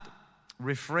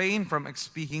refrain from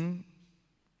speaking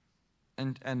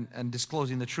and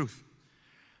disclosing the truth.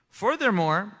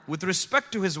 Furthermore, with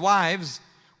respect to his wives,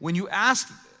 when you ask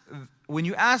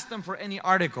them for any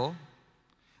article,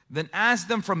 then ask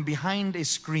them from behind a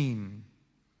screen.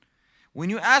 When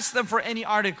you ask them for any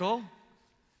article,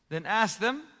 then ask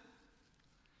them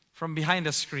from behind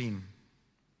a screen.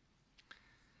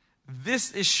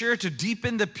 This is sure to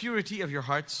deepen the purity of your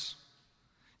hearts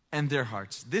and their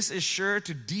hearts. This is sure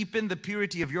to deepen the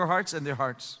purity of your hearts and their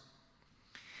hearts.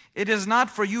 It is not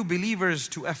for you believers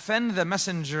to offend the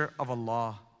messenger of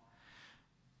Allah.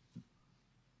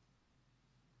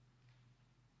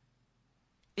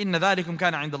 إِنَّ ذَلِكُمْ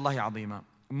كَانَ عِنْدَ اللَّهِ عَظِيمًا.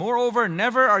 Moreover,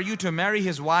 never are you to marry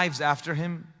his wives after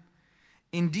him.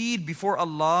 Indeed, before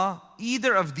Allah,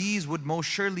 either of these would most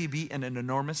surely be an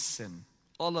enormous sin.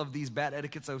 All of these bad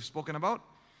etiquettes I've spoken about,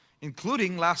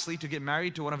 including, lastly, to get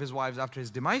married to one of his wives after his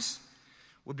demise,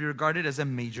 would be regarded as a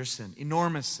major sin,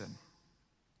 enormous sin.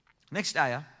 Next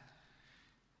ayah.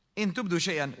 In tubdu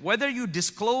shay'an, whether you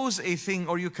disclose a thing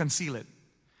or you conceal it,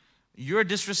 your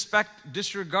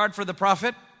disregard for the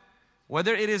Prophet,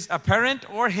 whether it is apparent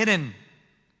or hidden,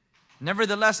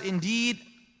 nevertheless, indeed,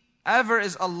 ever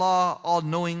is Allah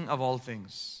all-knowing of all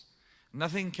things.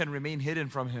 Nothing can remain hidden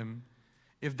from Him.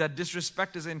 If that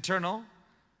disrespect is internal,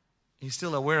 He's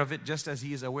still aware of it, just as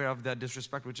He is aware of that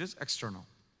disrespect which is external.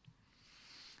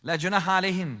 La junaha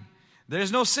alayhin. There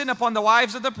is no sin upon the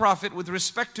wives of the Prophet with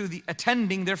respect to the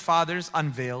attending their fathers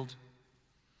unveiled,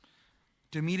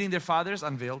 to meeting their fathers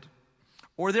unveiled,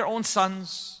 or their own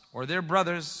sons, or their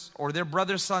brothers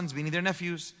brothers' sons, meaning their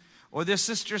nephews, or their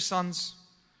sisters' sons,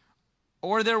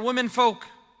 or their women folk,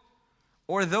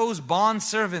 or those bond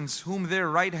servants whom their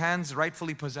right hands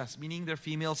rightfully possess, meaning their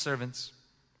female servants.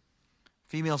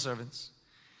 Female servants.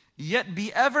 Yet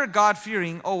be ever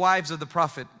God-fearing, O wives of the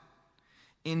Prophet.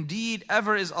 Indeed,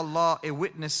 ever is Allah a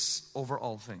witness over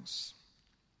all things.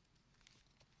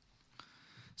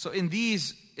 So in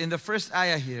the first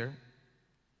ayah here,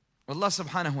 Allah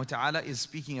subhanahu wa ta'ala is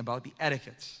speaking about the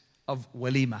etiquette of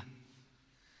walima.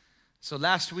 So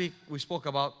last week we spoke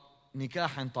about nikah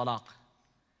and talaq.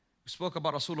 We spoke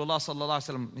about Rasulullah sallallahu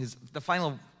alaihi wasallam. The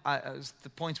final the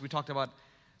points we talked about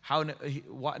how Nabi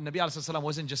alaihi wasallam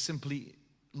wasn't just simply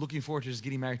looking forward to just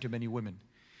getting married to many women.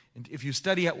 And if you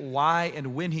study why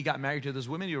and when he got married to those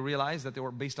women, you realize that they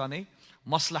were based on a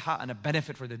maslahah and a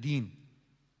benefit for the deen.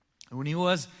 And when he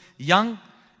was young,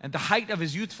 at the height of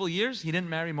his youthful years, he didn't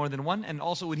marry more than one. And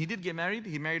also when he did get married,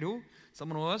 he married who?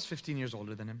 Someone who was 15 years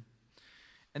older than him.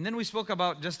 And then we spoke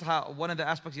about just how, one of the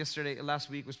aspects last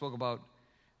week, we spoke about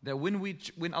that when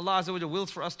Allah Azza wa Jalla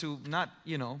wills for us to not,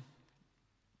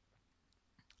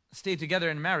 stay together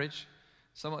in marriage,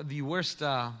 some of the worst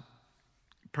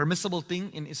permissible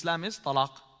thing in Islam is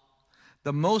talaq.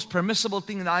 The most permissible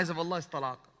thing in the eyes of Allah is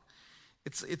talaq.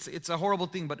 It's a horrible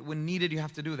thing, but when needed, you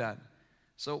have to do that.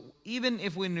 So even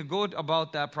if when you go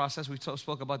about that process, we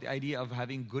spoke about the idea of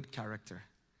having good character.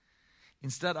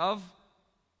 Instead of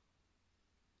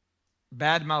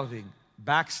bad-mouthing,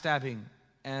 backstabbing,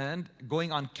 and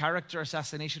going on character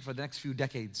assassination for the next few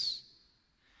decades.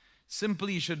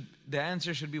 Simply, the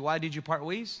answer should be, why did you part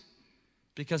ways?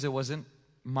 Because it wasn't,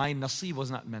 my nasib was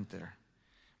not meant there.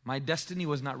 My destiny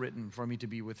was not written for me to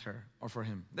be with her or for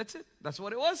him. That's it. That's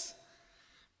what it was.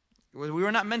 We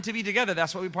were not meant to be together.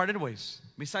 That's why we parted ways.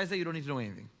 Besides that, you don't need to know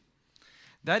anything.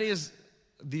 That is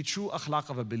the true akhlaq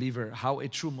of a believer, how a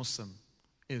true Muslim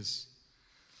is.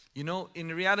 In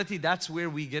reality, that's where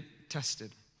we get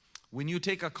tested. When you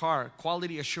take a car,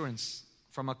 quality assurance,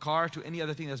 from a car to any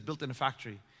other thing that's built in a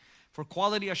factory, for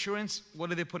quality assurance, what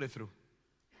do they put it through?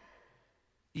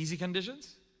 Easy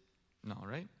conditions? No,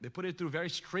 right? They put it through very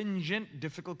stringent,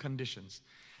 difficult conditions.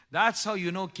 That's how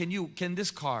you know, can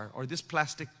this car or this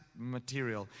plastic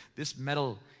material, this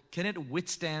metal, can it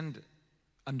withstand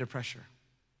under pressure?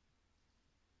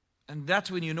 And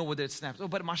that's when you know whether it snaps. Oh,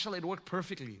 but mashallah, it worked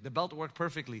perfectly. The belt worked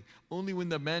perfectly. Only when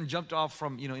the man jumped off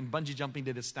from, in bungee jumping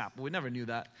did it snap. We never knew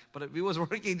that. But it was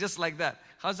working just like that.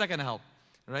 How's that going to help?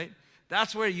 Right?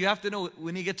 That's where you have to know,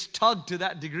 when it gets tugged to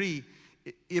that degree,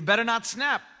 it better not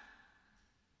snap.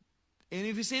 And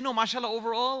if you say, no, mashallah,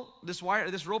 overall, this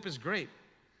rope is great.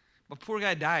 But poor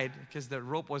guy died because the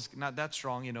rope was not that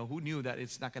strong. Who knew that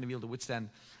it's not going to be able to withstand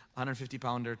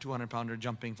 150-pounder, 200-pounder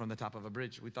jumping from the top of a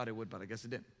bridge? We thought it would, but I guess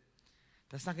it didn't.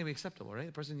 That's not going to be acceptable, right?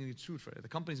 The person is going to get sued for it. The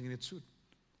company is going to get sued.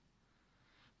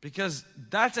 Because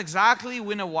that's exactly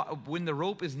when the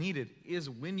rope is needed, is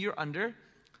when you're under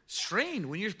strain.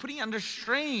 When you're putting under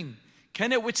strain,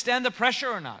 can it withstand the pressure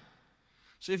or not?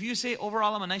 So if you say,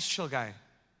 overall, I'm a nice, chill guy,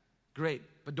 great,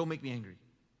 but don't make me angry.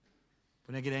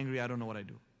 When I get angry, I don't know what I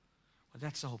do. Well,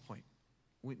 that's the whole point.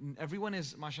 Everyone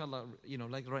is, mashallah,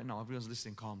 like right now, everyone's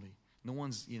listening calmly. No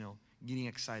one's, getting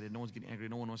excited. No one's getting angry.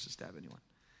 No one wants to stab anyone.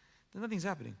 Then nothing's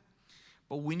happening.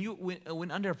 But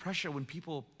when under pressure, when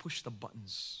people push the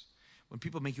buttons, when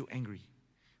people make you angry,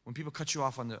 when people cut you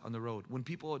off on the road, when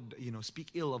people, speak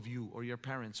ill of you or your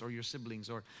parents or your siblings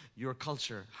or your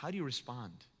culture, how do you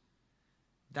respond?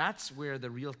 That's where the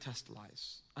real test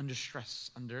lies. Under stress,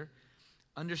 under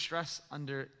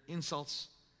insults.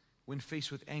 When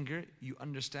faced with anger, you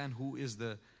understand who is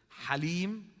the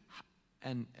halim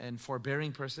and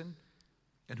forbearing person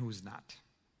and who is not.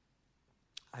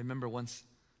 I remember once,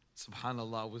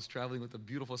 subhanAllah, I was traveling with a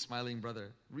beautiful smiling brother,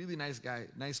 really nice guy,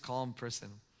 nice calm person,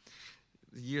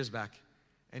 years back.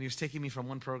 And he was taking me from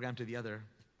one program to the other,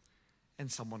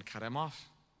 and someone cut him off.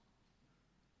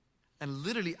 And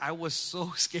literally, I was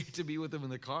so scared to be with him in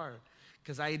the car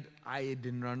because I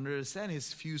didn't understand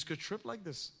his fuse could trip like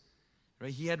this.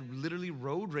 Right? He had literally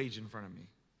road rage in front of me.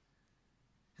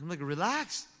 And I'm like,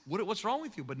 relax. What's wrong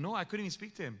with you? But no, I couldn't even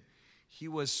speak to him. He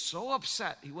was so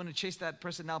upset. He wanted to chase that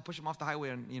person down, push him off the highway,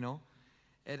 and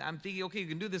And I'm thinking, okay, you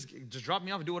can do this. Just drop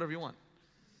me off and do whatever you want.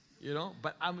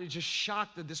 But I'm just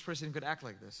shocked that this person could act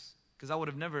like this. Because I would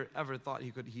have never, ever thought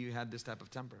he had this type of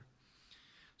temper.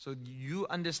 So you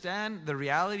understand the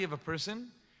reality of a person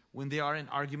when they are in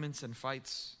arguments and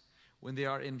fights, when they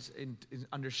are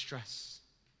under stress.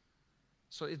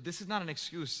 So this is not an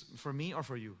excuse for me or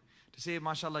for you to say,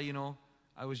 mashallah,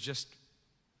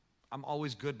 I'm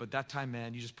always good, but that time,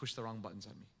 man, you just pushed the wrong buttons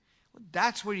on me. Well,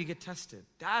 that's where you get tested.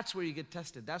 That's where you get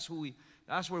tested. That's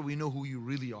where we know who you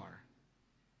really are.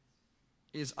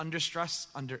 Is under stress,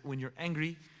 when you're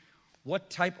angry, what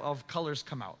type of colors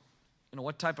come out?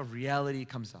 What type of reality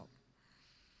comes out?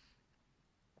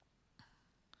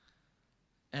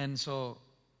 And so,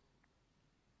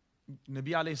 Nabi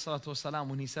alayhi salatu wasalam,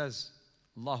 when he says,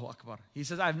 Allahu Akbar, he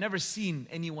says, I've never seen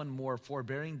anyone more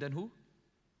forbearing than who?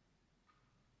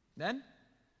 Then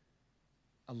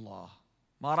Allah.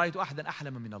 Ma ra'aytu ahadan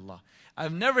ahlama min Allah.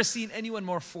 I've never seen anyone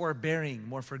more forbearing,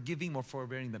 more forgiving, more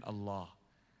forbearing than Allah.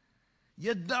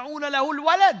 يَدَّعُونَ لَهُ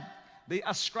الْوَلَدِ. They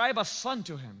ascribe a son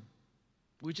to him,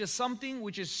 which is something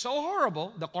which is so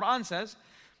horrible. The Quran says,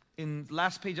 in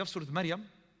last page of Surah Maryam,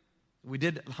 we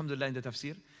did, alhamdulillah, in the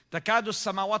tafsir, تَكَادُ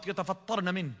السَّمَاوَاتُ يَتَفَطَّرْنَ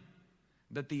مِنْهُ,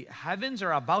 that the heavens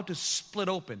are about to split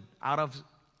open out of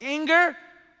anger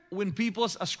when people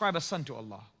ascribe a son to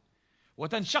Allah.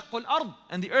 وَتَنْشَقُّ الْأَرْض,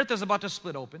 and the earth is about to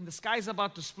split open. The sky is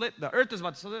about to split. The earth is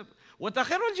about to split.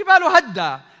 وَتَخِرُّ الْجِبَالُ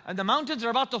هَدًّا, and the mountains are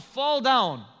about to fall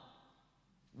down.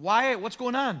 Why? What's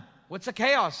going on? What's the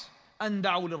chaos? أَنْ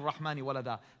دَعُوا لِلرَّحْمَنِ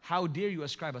وَلَدًا. How dare you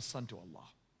ascribe a son to Allah?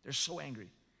 They're so angry.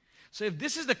 So if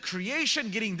this is the creation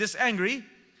getting this angry,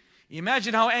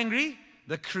 imagine how angry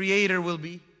the Creator will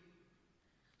be.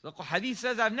 The hadith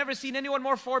says, I've never seen anyone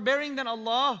more forbearing than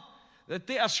Allah, that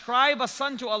they ascribe a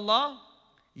son to Allah,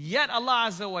 yet Allah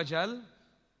Azza wa Jal,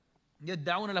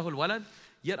 يَدَّعُونَ لَهُ الْوَلَدِ,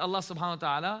 yet Allah subhanahu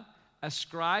wa ta'ala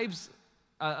ascribes,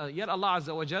 yet Allah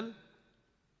Azza wa Jal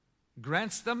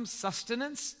grants them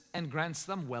sustenance and grants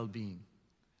them well-being.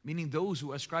 Meaning those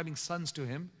who are ascribing sons to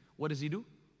Him, what does He do?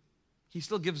 He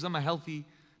still gives them a healthy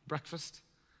breakfast,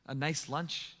 a nice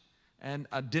lunch, and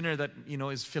a dinner that,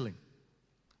 is filling.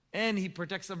 And He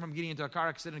protects them from getting into a car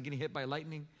accident, getting hit by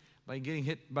lightning, by getting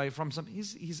hit from something.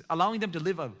 He's allowing them to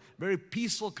live a very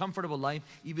peaceful, comfortable life,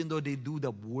 even though they do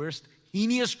the worst,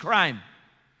 heinous crime,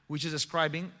 which is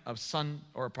ascribing a son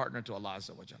or a partner to Allah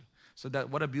Azza wa Jalla. So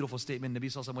what a beautiful statement. Nabi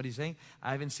Sallallahu Alaihi Wasallam, what he's saying,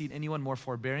 I haven't seen anyone more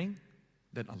forbearing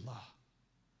than Allah.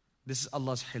 This is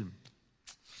Allah's hilm.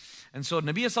 And so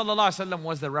Nabi Sallallahu Alaihi Wasallam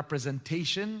was the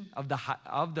representation of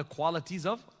the qualities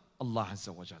of Allah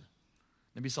Azza wa Jalla.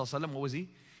 Nabi Sallallahu Alaihi Wasallam, what was he?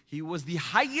 He was the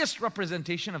highest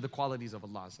representation of the qualities of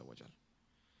Allah Azza wa Jalla.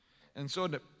 And so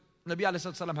Nabi Sallallahu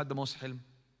Alaihi Wasallam had the most hilm.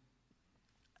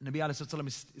 Nabi Sallallahu Alaihi Wasallam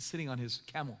is sitting on his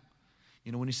camel.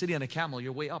 When you're sitting on a camel,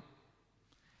 you're way up.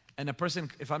 And a person,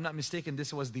 if I'm not mistaken,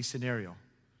 this was the scenario,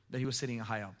 that he was sitting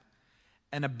high up.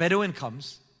 And a Bedouin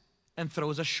comes and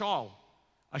throws a shawl,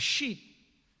 a sheet,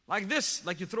 like this,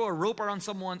 like you throw a rope around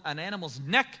an animal's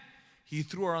neck. He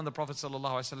threw around the Prophet Sallallahu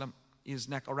Alaihi Wasallam his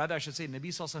neck, or rather I should say Nabi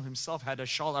Sallallahu Alaihi Wasallam himself had a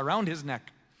shawl around his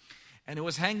neck, and it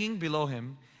was hanging below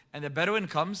him, and the Bedouin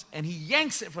comes and he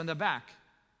yanks it from the back.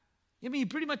 He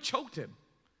pretty much choked him.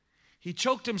 He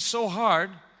choked him so hard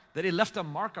that it left a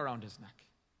mark around his neck.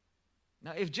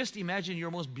 Now, just imagine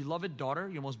your most beloved daughter,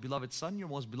 your most beloved son, your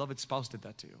most beloved spouse did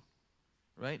that to you,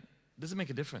 right? Doesn't make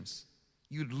a difference.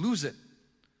 You'd lose it.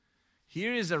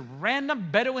 Here is a random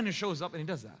Bedouin who shows up and he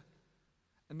does that.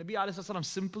 And Nabi Alayhi Wasallam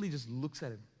simply just looks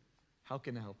at him. How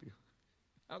can I help you?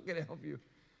 How can I help you?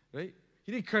 Right?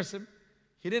 He didn't curse him.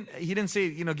 He didn't say,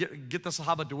 get the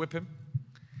Sahaba to whip him.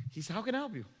 He said, how can I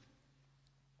help you?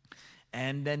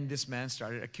 And then this man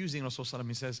started accusing Rasulullah.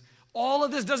 He says, all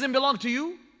of this doesn't belong to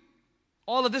you?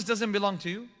 All of this doesn't belong to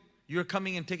you? You're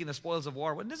coming and taking the spoils of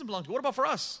war. What doesn't belong to you? What about for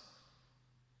us?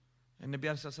 And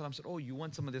Nabi ﷺ said, oh, you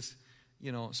want some of this,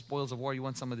 spoils of war? You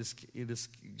want some of this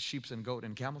sheep and goat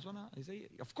and camels? Well, no. He said,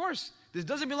 of course, this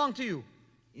doesn't belong to you.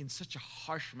 In such a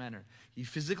harsh manner. He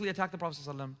physically attacked the Prophet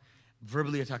ﷺ,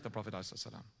 verbally attacked the Prophet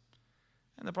ﷺ.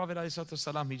 And the Prophet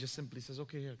ﷺ, he just simply says,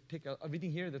 okay, here, take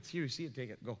everything here that's here, you see it, take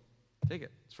it, go. Take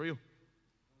it, it's for you.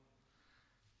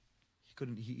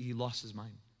 He lost his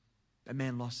mind. That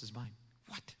man lost his mind.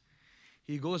 What?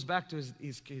 He goes back to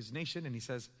his nation and he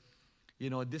says,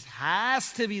 this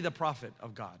has to be the Prophet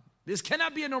of God. This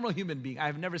cannot be a normal human being. I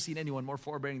have never seen anyone more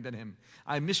forbearing than him.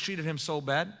 I mistreated him so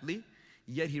badly,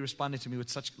 yet he responded to me with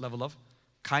such level of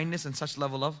kindness and such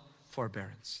level of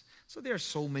forbearance. So there are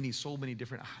so many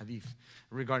different hadith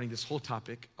regarding this whole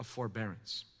topic of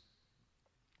forbearance.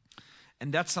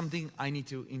 And that's something I need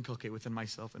to inculcate within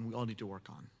myself, and we all need to work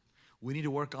on. We need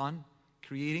to work on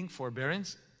creating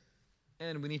forbearance,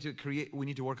 and we need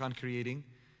to work on creating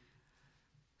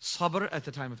sabr at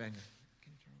the time of anger.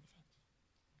 Can you turn on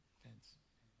the fans?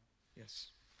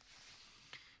 Yes.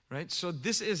 Right? So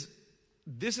this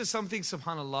is something,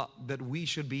 subhanAllah, that we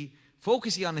should be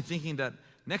focusing on and thinking that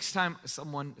next time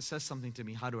someone says something to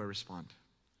me, how do I respond?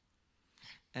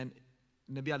 And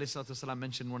Nabi ﷺ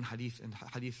mentioned one hadith,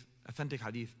 authentic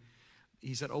hadith.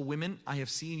 He said, "O women, I have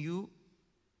seen you.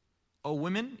 O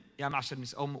women,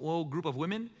 O group of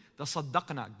women,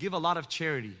 tasaddaqna, give a lot of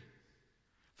charity.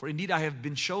 For indeed I have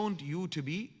been shown you to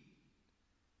be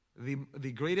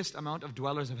the greatest amount of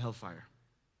dwellers of hellfire."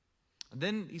 And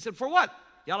then he said, for what?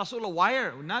 Ya Rasulullah, why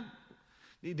are not?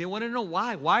 They want to know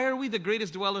why. Why are we the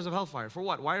greatest dwellers of hellfire? For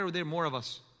what? Why are there more of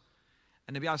us?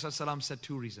 And Nabi ﷺ said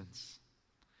two reasons.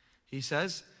 He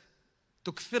says,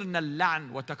 تُكْثِرْنَا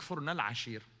اللَّعْنَ وَتَكْفُرْنَا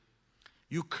الْعَشِيرِ.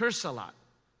 You curse a lot.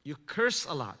 You curse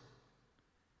a lot.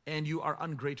 And you are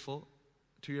ungrateful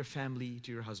to your family,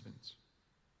 to your husbands.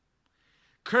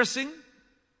 Cursing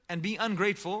and being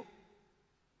ungrateful.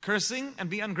 Cursing and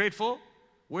being ungrateful.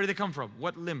 Where do they come from?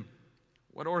 What limb?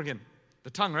 What organ? The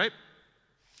tongue, right?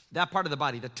 That part of the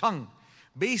body, the tongue.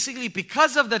 Basically,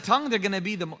 because of the tongue, they're going to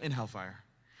be in hellfire.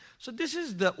 So this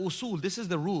is the usul, this is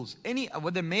the rules.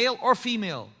 Whether male or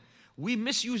female, we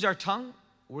misuse our tongue.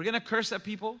 We're going to curse at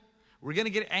people. We're going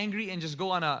to get angry and just go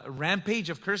on a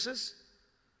rampage of curses.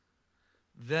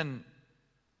 Then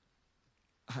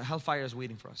hellfire is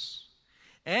waiting for us.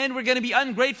 And we're going to be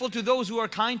ungrateful to those who are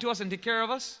kind to us and take care of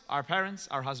us. Our parents,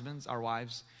 our husbands, our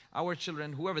wives, our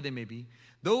children, whoever they may be.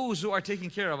 Those who are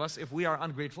taking care of us, if we are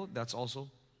ungrateful, that's also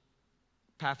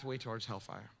pathway towards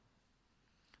hellfire.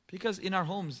 Because in our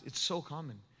homes, it's so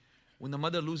common. When the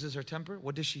mother loses her temper,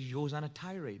 what does she? She goes on a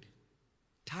tirade.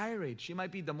 Tirade. She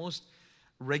might be the most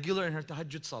regular in her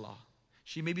tahajjud salah.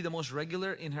 She may be the most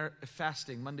regular in her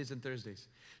fasting, Mondays and Thursdays.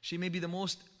 She may be the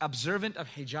most observant of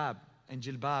hijab and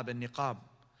jilbab and niqab.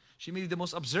 She may be the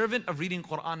most observant of reading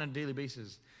Quran on a daily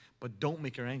basis. But don't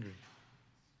make her angry.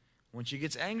 When she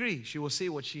gets angry, she will say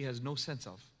what she has no sense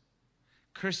of.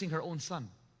 Cursing her own son.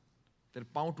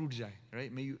 That paun toot jaye,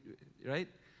 right? Right?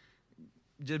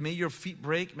 May your feet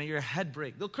break, may your head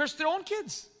break. They'll curse their own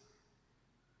kids.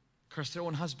 Curse their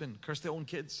own husband, curse their own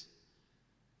kids.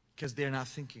 Because they're not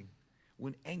thinking.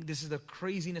 This is the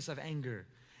craziness of anger.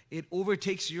 It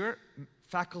overtakes your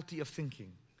faculty of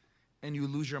thinking. And you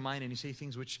lose your mind and you say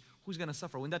things which, who's going to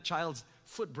suffer? When that child's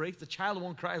foot breaks, the child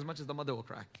won't cry as much as the mother will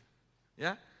cry.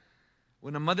 Yeah?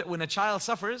 When a child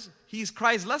suffers, he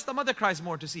cries less, the mother cries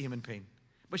more to see him in pain.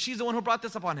 But she's the one who brought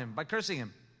this upon him by cursing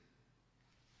him.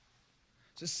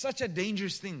 So it's such a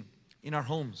dangerous thing in our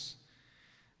homes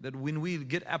that when we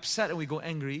get upset and we go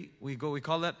angry, we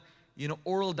call that,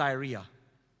 oral diarrhea.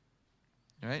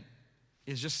 Right?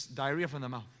 It's just diarrhea from the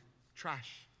mouth.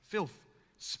 Trash, filth,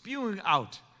 spewing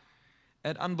out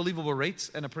at unbelievable rates,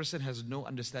 and a person has no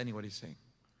understanding what he's saying.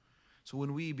 So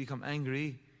when we become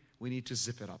angry, we need to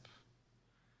zip it up.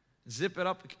 Zip it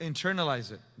up,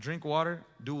 internalize it. Drink water,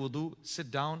 do wudu,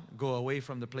 sit down, go away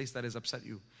from the place that has upset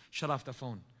you. Shut off the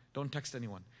phone. Don't text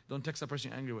anyone. Don't text the person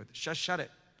you're angry with. Shut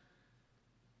it.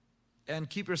 And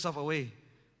keep yourself away.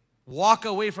 Walk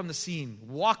away from the scene.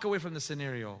 Walk away from the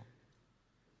scenario.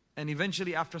 And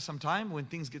eventually, after some time, when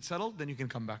things get settled, then you can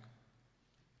come back.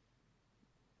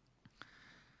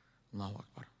 Allahu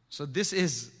Akbar. So this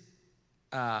is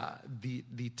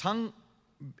the tongue,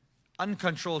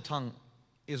 uncontrolled tongue,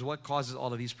 is what causes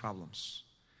all of these problems.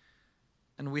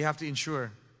 And we have to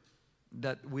ensure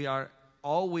that we are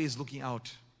always looking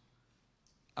out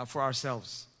for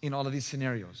ourselves in all of these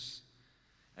scenarios.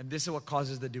 And this is what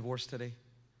causes the divorce today.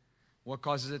 What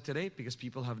causes it today? Because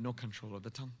people have no control of the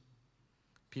tongue.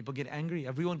 People get angry.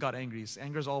 Everyone got angry.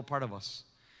 Anger is all part of us.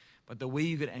 But the way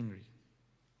you get angry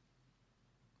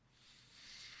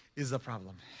is the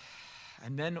problem.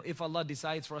 And then if Allah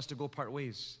decides for us to go part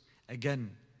ways,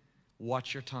 again,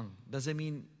 watch your tongue. Doesn't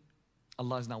mean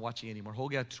Allah is not watching anymore. Ho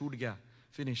gaya, chhut gaya,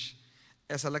 finish.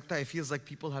 Aisa lagta hai, it feels like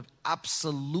people have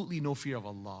absolutely no fear of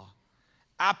Allah.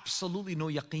 Absolutely no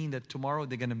yaqeen that tomorrow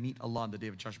they're going to meet Allah on the Day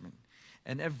of Judgment.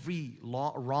 And every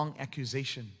wrong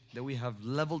accusation that we have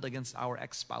leveled against our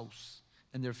ex-spouse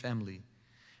and their family,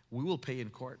 we will pay in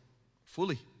court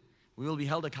fully. We will be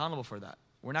held accountable for that.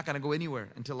 We're not going to go anywhere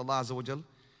until Allah Azza wa Jal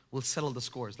will settle the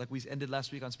scores. Like we ended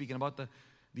last week on speaking about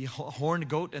the horned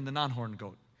goat and the non-horned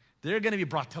goat. They're going to be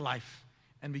brought to life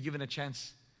and be given a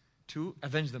chance to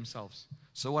avenge themselves.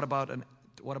 So what about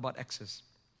exes?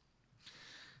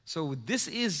 So this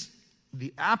is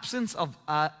the absence of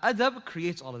adab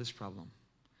creates all of this problem.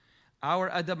 Our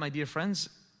adab, my dear friends,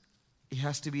 it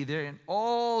has to be there in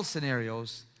all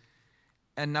scenarios.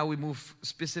 And now we move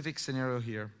specific scenario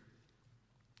here.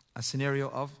 A scenario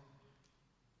of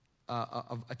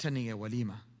attending a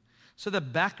walima. So the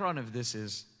background of this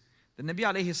is the Nabi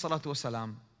alayhi salatu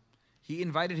wasalam, he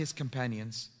invited his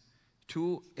companions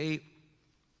to a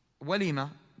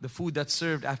walima, the food that's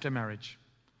served after marriage,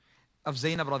 of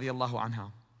Zainab radiallahu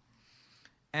anha.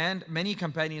 And many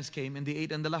companions came and they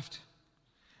ate and they left.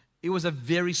 It was a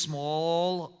very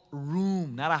small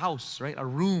room, not a house, right? A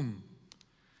room.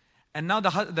 And now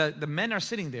the men are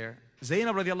sitting there.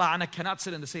 Zainab radiallahu anha cannot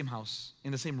sit in the same house,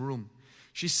 in the same room.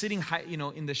 She's sitting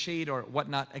in the shade or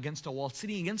whatnot against a wall,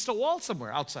 sitting against a wall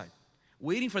somewhere outside,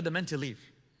 waiting for the men to leave.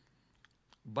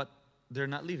 But they're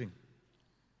not leaving.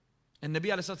 And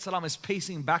Nabi alayhi salam is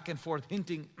pacing back and forth,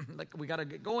 hinting, like, we got to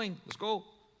get going, let's go.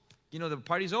 The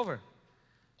party's over.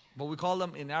 But we call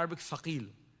them in Arabic, thaqil.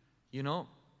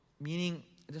 Meaning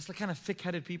just like kind of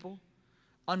thick-headed people,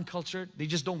 uncultured, they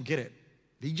just don't get it.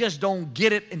 They just don't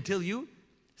get it until you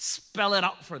spell it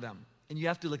out for them. And you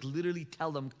have to literally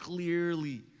tell them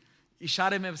clearly.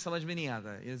 Ishare mein samajh mein nahi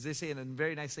aata. As they say in a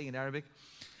very nice saying in Arabic,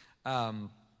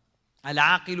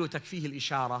 al-aqilu takfihi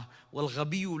al-ishara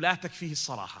wal-ghabiyu la takfihi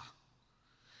al-saraha.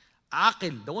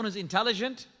 Aqil, the one who's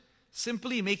intelligent,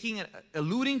 simply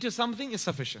alluding to something is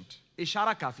sufficient.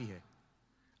 Ishara kafi hai.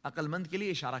 Aqalmand ke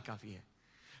liye ishara kafi hai.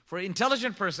 For an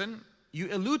intelligent person, you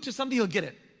allude to something, he'll get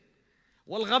it.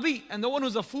 Wal-ghabi, and the one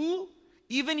who's a fool,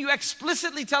 even you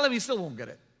explicitly tell him, he still won't get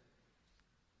it.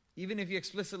 Even if you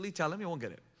explicitly tell him, he won't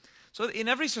get it. So in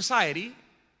every society,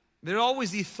 there are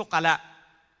always these thuqala,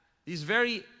 these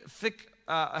very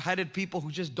thick-headed people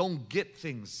who just don't get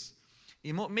things.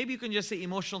 Maybe you can just say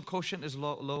emotional quotient is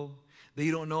low.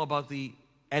 They don't know about the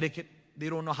etiquette. They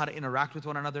don't know how to interact with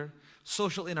one another.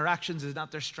 Social interactions is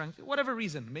not their strength. Whatever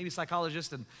reason. Maybe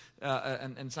psychologists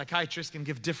and psychiatrists can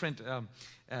give different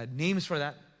names for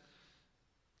that.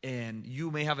 And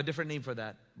you may have a different name for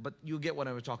that. But you get what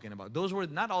I was talking about. Those were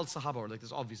not all Sahaba were like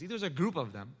this, obviously. There's a group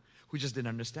of them who just didn't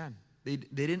understand. They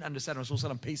didn't understand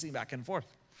Rasulullah pacing back and forth.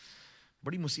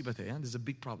 Badi musibat hai, this is a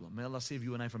big problem. May Allah save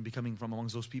you and I from becoming from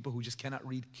amongst those people who just cannot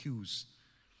read cues.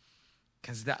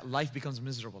 Because that life becomes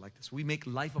miserable like this. We make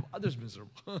life of others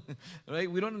miserable. Right?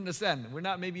 We don't understand. We're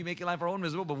not maybe making life our own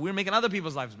miserable, but we're making other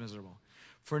people's lives miserable.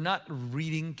 For not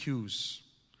reading cues.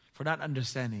 For not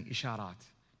understanding isharat.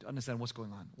 To understand what's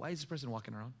going on. Why is this person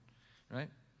walking around? Right?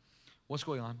 What's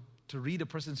going on? To read a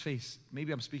person's face.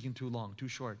 Maybe I'm speaking too long, too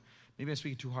short. Maybe I'm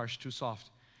speaking too harsh, too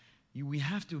soft. We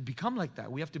have to become like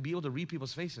that. We have to be able to read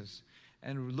people's faces.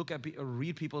 And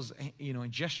read people's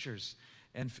gestures.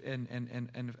 And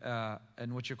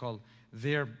what you call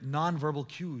their non-verbal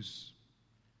cues.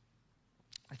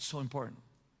 It's so important.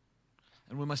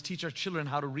 And we must teach our children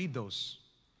how to read those.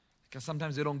 Because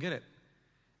sometimes they don't get it.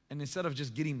 And instead of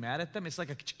just getting mad at them, it's like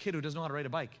a kid who doesn't know how to ride a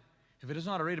bike. If he doesn't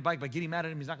know how to ride a bike, by getting mad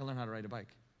at him, he's not going to learn how to ride a bike.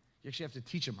 You actually have to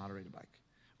teach him how to ride a bike.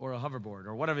 Or a hoverboard,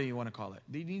 or whatever you want to call it.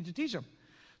 You need to teach them.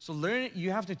 So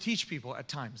you have to teach people at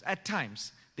times. At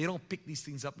times, they don't pick these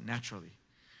things up naturally.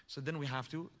 So then we have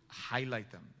to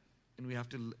highlight them. And we have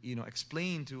to,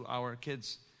 explain to our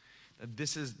kids that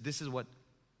this is what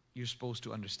you're supposed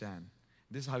to understand.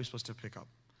 This is how you're supposed to pick up.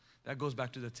 That goes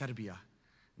back to the tarbiyah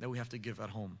that we have to give at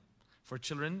home. For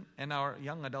children and our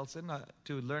young adults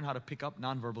to learn how to pick up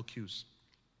nonverbal cues.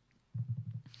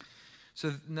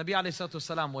 So Nabi alayhi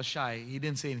salam was shy. He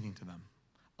didn't say anything to them.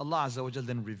 Allah Azza wa Jal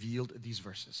then revealed these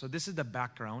verses. So this is the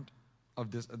background of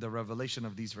the revelation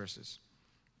of these verses.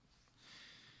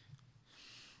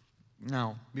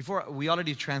 Now, before we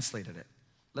already translated it.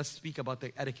 let's speak about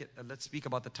the etiquette. Let's speak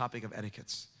about the topic of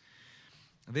etiquettes.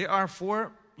 There are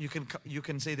four, you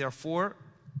can say there are four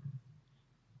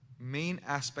main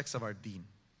aspects of our deen.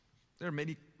 There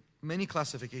are many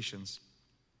classifications.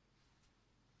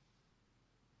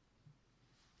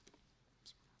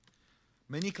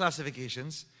 Many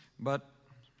classifications, but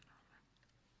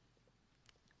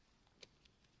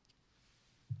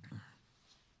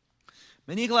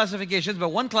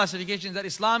one classification is that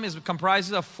Islam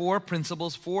comprises of four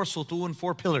principles, four sutun,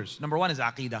 four pillars. Number one is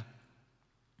aqidah.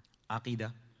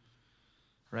 Aqidah,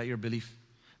 right? Your belief.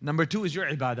 Number two is your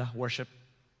ibadah, worship.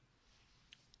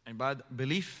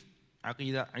 Belief,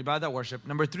 aqidah, ibadah, worship.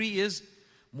 Number three is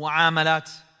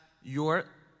mu'amalat, your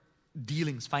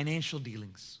dealings, financial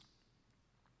dealings.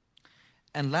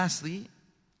 And lastly,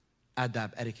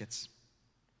 adab, etiquettes.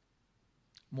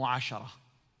 Mu'ashara.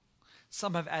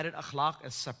 Some have added akhlaq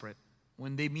as separate.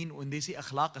 When they say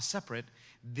akhlaq as separate,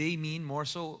 they mean more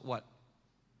so what?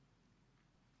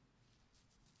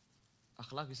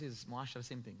 Akhlaq, you say, is mu'ashara,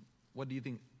 same thing. What do you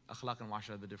think akhlaq and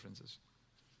mu'ashara, the differences?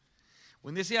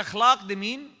 When they say akhlaq, they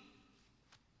mean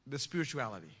the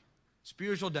spirituality,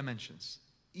 spiritual dimensions,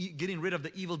 getting rid of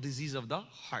the evil disease of the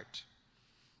heart.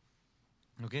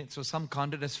 Okay, so some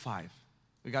count it as five.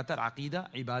 We got that: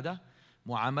 aqidah, ibadah,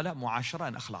 mu'amala, mu'ashara,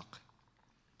 and akhlaq.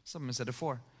 Some said it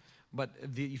four. But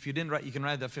if you didn't write, you can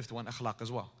write the fifth one, akhlaq,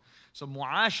 as well. So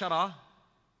mu'ashara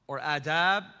or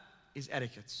adab is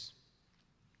etiquettes.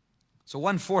 So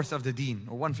 1/4 of the deen,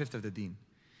 or 1/5 of the deen.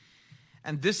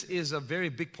 And this is a very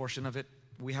big portion of it.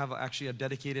 We have actually a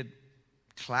dedicated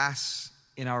class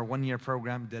in our 1-year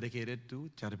program dedicated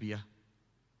to tarbiyah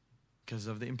because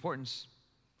of the importance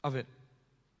of it.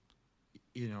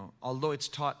 You know, although it's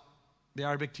taught, the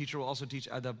Arabic teacher will also teach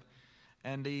adab,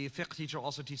 and the fiqh teacher will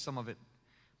also teach some of it,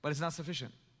 but it's not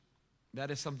sufficient.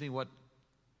 That is something what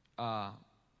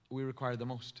we require the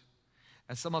most.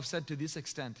 As some have said, to this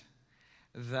extent,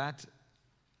 that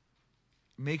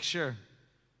make sure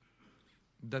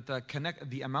that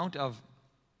the amount of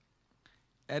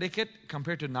etiquette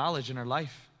compared to knowledge in our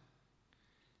life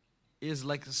is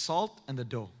like salt and the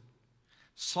dough.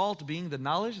 Salt being the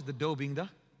knowledge, the dough being the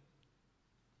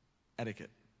etiquette.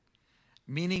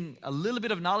 Meaning a little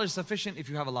bit of knowledge is sufficient if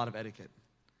you have a lot of etiquette.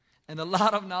 And a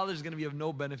lot of knowledge is going to be of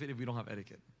no benefit if we don't have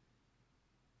etiquette.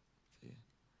 See?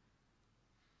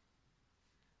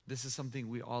 This is something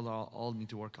we all need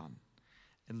to work on.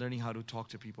 And learning how to talk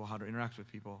to people, how to interact with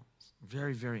people.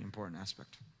 Very, very important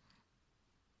aspect.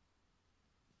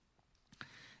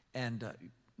 And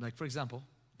like for example,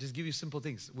 just give you simple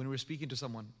things. When we're speaking to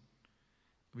someone,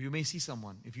 you may see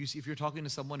someone. If you're talking to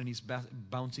someone and he's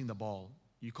bouncing the ball,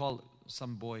 you call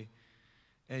some boy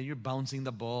and you're bouncing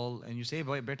the ball and you say, "Hey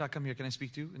boy, beta, come here, can I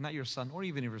speak to you?" Not your son, or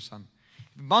even if your son.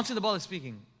 If bouncing the ball is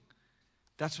speaking,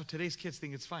 that's what today's kids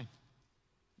think it's fine.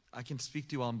 I can speak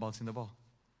to you while I'm bouncing the ball.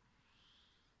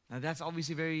 Now that's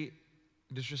obviously very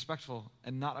disrespectful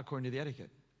and not according to the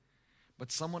etiquette.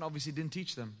 But someone obviously didn't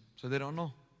teach them, so they don't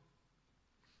know.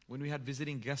 When we had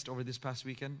visiting guests over this past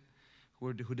weekend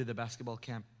who did the basketball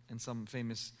camp, and some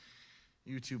famous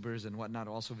YouTubers and whatnot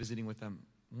also visiting with them,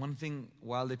 one thing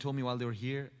they told me while they were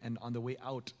here and on the way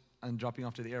out and dropping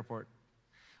off to the airport,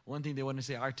 one thing they wanted to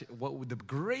say, the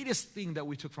greatest thing that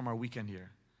we took from our weekend here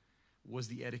was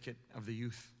the etiquette of the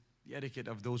youth, the etiquette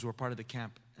of those who are part of the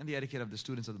camp, and the etiquette of the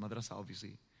students of the madrasa,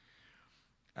 obviously.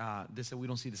 They said we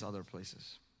don't see this other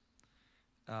places.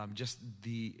 Just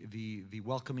the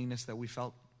welcomingness that we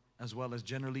felt, as well as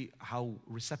generally how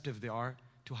receptive they are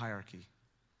to hierarchy.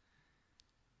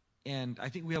 And I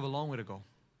think we have a long way to go.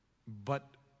 But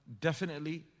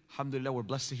definitely, alhamdulillah, we're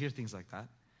blessed to hear things like that.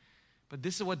 But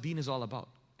this is what deen is all about.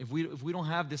 If we don't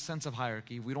have this sense of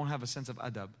hierarchy, if we don't have a sense of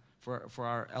adab for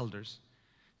our elders,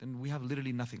 then we have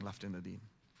literally nothing left in the deen.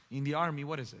 In the army,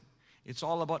 what is it? It's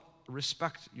all about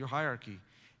respect your hierarchy.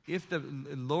 If the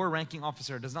lower ranking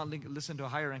officer does not listen to a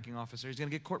higher ranking officer, he's going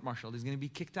to get court-martialed, he's going to be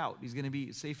kicked out, he's going to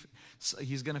be safe,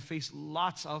 he's going to face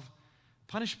lots of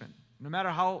punishment. No matter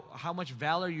how much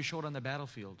valor you showed on the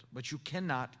battlefield, but you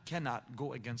cannot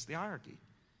go against the hierarchy.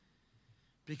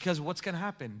 Because what's going to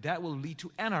happen? That will lead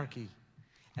to anarchy.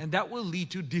 And that will lead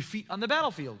to defeat on the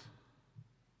battlefield.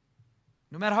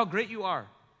 No matter how great you are,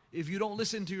 if you don't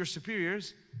listen to your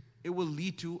superiors, it will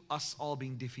lead to us all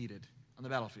being defeated on the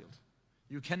battlefield.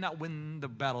 You cannot win the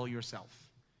battle yourself.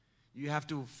 You have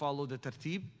to follow the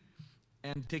tartib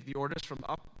and take the orders from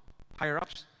higher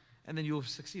ups, and then you'll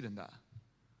succeed in that.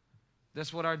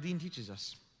 That's what our deen teaches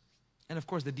us. And of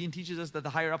course, the deen teaches us that the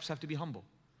higher ups have to be humble.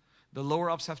 The lower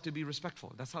ups have to be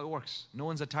respectful. That's how it works. No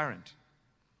one's a tyrant.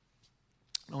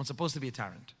 No one's supposed to be a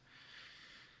tyrant.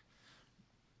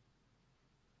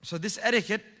 So this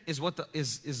etiquette is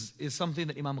is something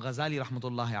that Imam Ghazali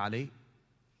rahmatullahi alayh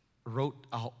wrote,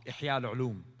 Ihya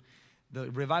al-Ulum. The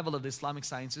revival of the Islamic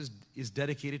sciences is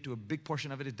dedicated to, a big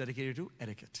portion of it is dedicated to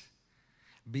etiquette.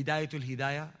 Bidayatul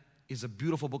Hidayah is a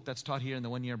beautiful book that's taught here in the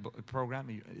one-year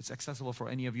program. It's accessible for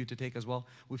any of you to take as well.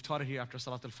 We've taught it here after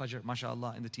Salat al-Fajr,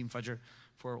 mashallah, in the Team Fajr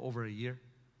for over a year.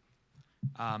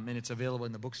 And it's available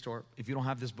in the bookstore. If you don't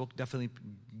have this book, definitely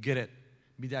get it.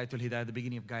 Bidayatul Hidayah, the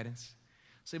beginning of guidance.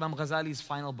 So Imam Ghazali's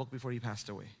final book before he passed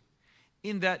away.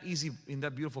 In that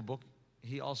beautiful book,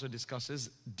 he also discusses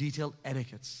detailed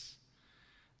etiquettes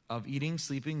of eating,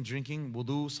 sleeping, drinking,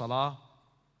 wudu, salah,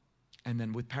 and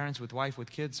then with parents, with wife, with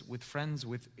kids, with friends,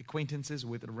 with acquaintances,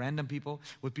 with random people,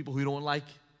 with people who you don't like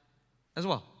as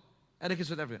well. Etiquettes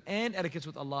with everyone. And etiquettes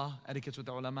with Allah, etiquettes with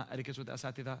the ulama, etiquettes with the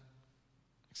asatidha,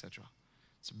 etc.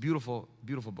 It's a beautiful,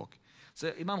 beautiful book.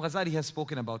 So Imam Ghazali has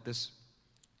spoken about this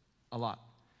a lot.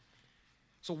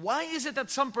 So why is it that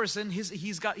some person,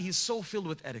 he's so filled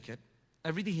with etiquette,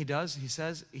 everything he does, he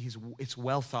says, it's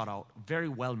well thought out, very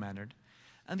well mannered.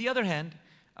 On the other hand,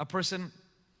 a person,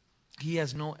 he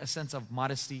has no sense of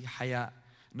modesty, haya,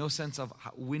 no sense of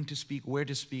when to speak, where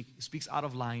to speak, speaks out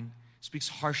of line, speaks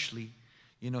harshly,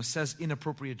 says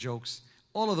inappropriate jokes,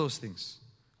 all of those things.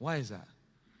 Why is that?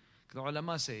 The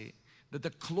ulama say that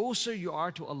the closer you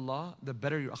are to Allah, the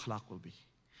better your akhlaq will be.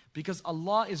 Because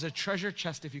Allah is a treasure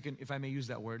chest, if I may use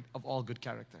that word, of all good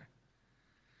character.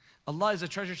 Allah is a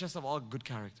treasure chest of all good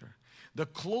character. The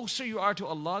closer you are to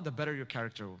Allah, the better your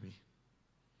character will be.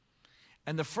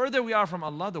 And the further we are from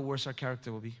Allah, the worse our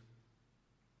character will be.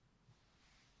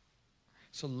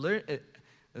 So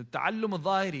ta'allum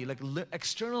al-zahiri, like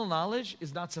external knowledge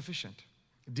is not sufficient.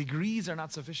 Degrees are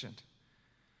not sufficient.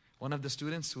 One of the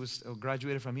students who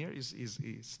graduated from here, he's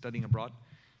studying abroad.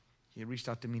 He reached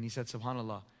out to me and he said,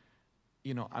 SubhanAllah,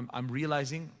 I'm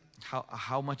realizing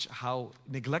how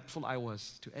neglectful I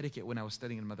was to etiquette when I was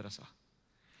studying in madrasa.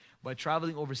 By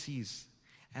traveling overseas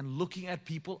and looking at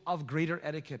people of greater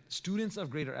etiquette, students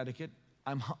of greater etiquette,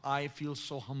 I feel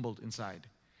so humbled inside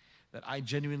that I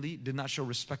genuinely did not show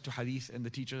respect to hadith and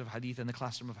the teachers of hadith and the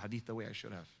classroom of hadith the way I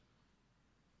should have.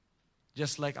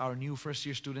 Just like our new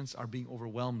first-year students are being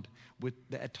overwhelmed with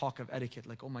the talk of etiquette.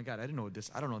 Like, oh my God, I didn't know this,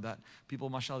 I don't know that. People,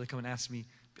 mashallah, they come and ask me.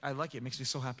 I like it, it makes me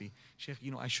so happy. Sheikh,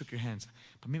 I shook your hands,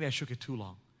 but maybe I shook it too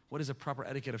long. What is the proper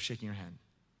etiquette of shaking your hand?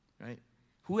 Right?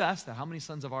 Who asked that? How many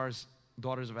sons of ours,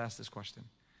 daughters have asked this question?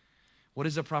 What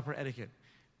is the proper etiquette?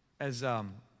 As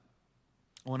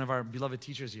one of our beloved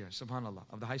teachers here, subhanAllah,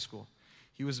 of the high school,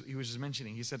 he was just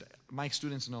mentioning, he said, my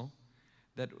students know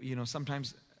that,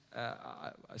 sometimes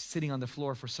sitting on the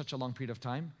floor for such a long period of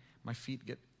time, my feet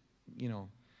get,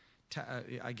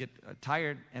 I get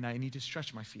tired and I need to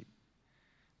stretch my feet.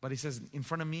 But he says, in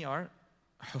front of me are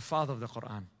huffaz of the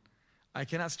Quran. I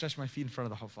cannot stretch my feet in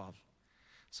front of the huffaz.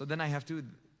 So then I have to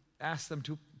ask them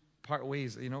to part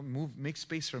ways, make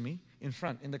space for me in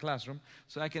front, in the classroom,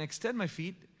 so I can extend my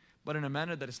feet, but in a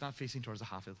manner that it's not facing towards the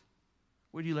hafiz.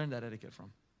 Where do you learn that etiquette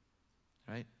from?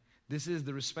 Right? This is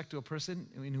the respect to a person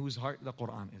in whose heart the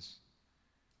Quran is.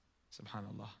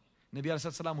 Subhanallah. Nabi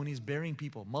alayhi salam, when he's burying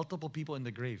people, multiple people in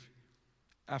the grave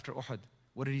after Uhud,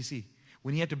 what did he see?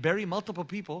 When he had to bury multiple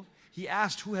people, he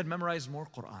asked who had memorized more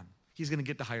Quran. He's going to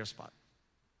get the higher spot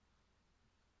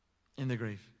in the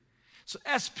grave. So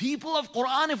as people of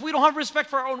Quran, if we don't have respect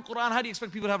for our own Quran, how do you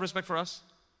expect people to have respect for us?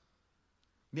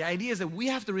 The idea is that we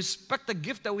have to respect the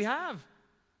gift that we have.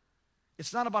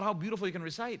 It's not about how beautiful you can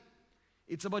recite.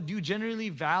 It's about, do you genuinely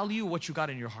value what you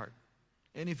got in your heart?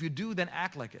 And if you do, then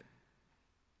act like it.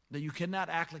 That you cannot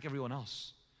act like everyone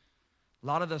else. A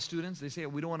lot of the students, they say,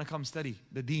 we don't want to come study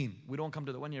the deen. We don't come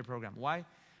to the one-year program. Why?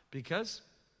 Because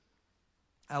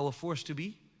I'll be forced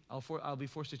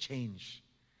to change.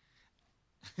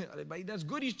 That's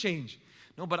good, you change.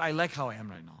 No, but I like how I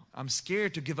am right now. I'm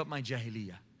scared to give up my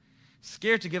jahiliyyah.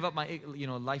 Scared to give up my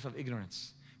life of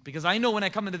ignorance. Because I know when I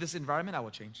come into this environment, I will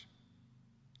change.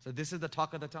 So this is the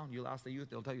talk of the town. You'll ask the youth,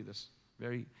 they'll tell you this.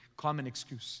 Very common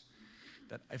excuse.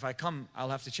 That if I come, I'll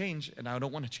have to change, and I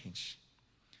don't want to change.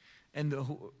 And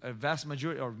a vast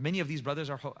majority, or many of these brothers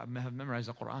have memorized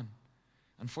the Quran.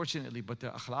 Unfortunately, but the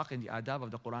akhlaq and the adab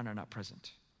of the Quran are not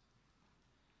present.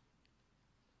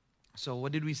 So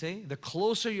what did we say? The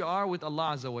closer you are with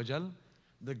Allah Azza wa Jal,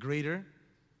 the greater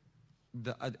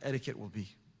the etiquette will be.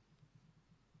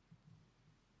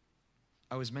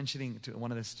 I was mentioning to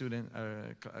one of the student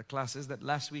classes that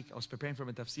last week I was preparing for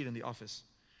a tafsir in the office,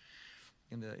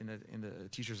 in the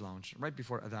teacher's lounge. Right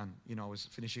before adhan, I was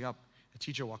finishing up. A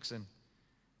teacher walks in,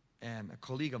 and a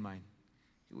colleague of mine,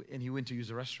 and he went to use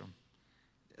the restroom.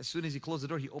 As soon as he closed the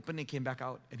door, he opened and came back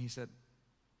out, and he said,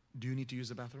 do you need to use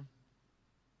the bathroom?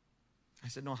 I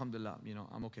said, no, alhamdulillah,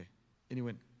 I'm okay. And he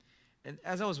went. And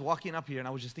as I was walking up here, and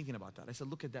I was just thinking about that, I said,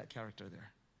 look at that character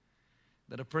there.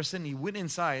 That a person, he went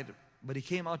inside, but he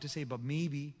came out to say, but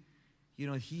maybe,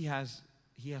 he has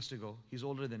to go. He's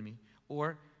older than me.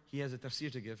 Or he has a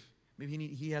tafsir to give. Maybe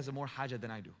he has a more hajah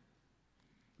than I do.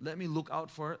 Let me look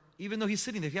out for it. Even though he's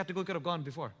sitting there, if he had to go, he could have gone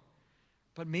before.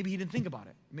 But maybe he didn't think about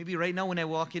it. Maybe right now when I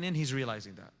walk in, he's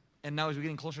realizing that. And now as we're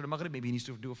getting closer to Maghrib, maybe he needs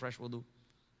to do a fresh wudu.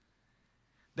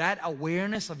 That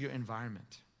awareness of your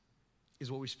environment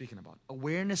is what we're speaking about.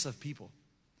 Awareness of people.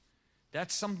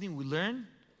 That's something we learn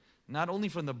not only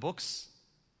from the books,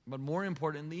 but more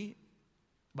importantly,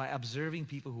 by observing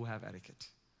people who have etiquette.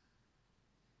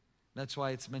 That's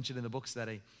why it's mentioned in the books that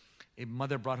a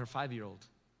mother brought her 5-year-old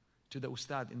to the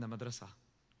ustad in the madrasa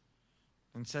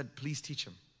and said, please teach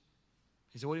him.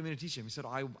 He said, what do you mean to teach him? He said,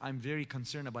 I'm very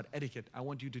concerned about etiquette. I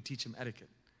want you to teach him etiquette.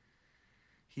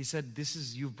 He said,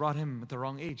 you've brought him at the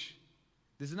wrong age.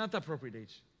 This is not the appropriate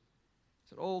age. He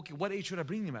said, oh, okay, what age should I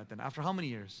bring him at then? After how many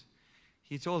years?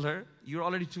 He told her, you're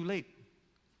already too late.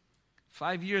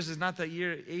 5 years is not the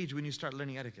age when you start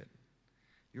learning etiquette.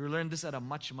 You learn this at a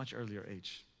much, much earlier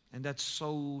age. And that's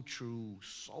so true,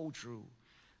 so true.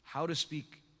 How to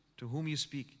speak, to whom you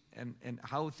speak, and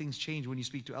how things change when you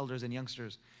speak to elders and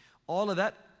youngsters. All of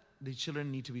that, the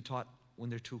children need to be taught when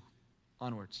they're 2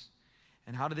 onwards.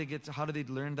 And how do they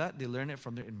learn that? They learn it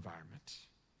from their environment.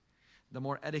 The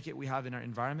more etiquette we have in our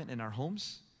environment, in our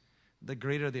homes, the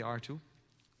greater they are too.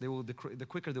 The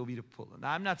quicker they will be to pull. Now,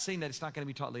 I'm not saying that it's not going to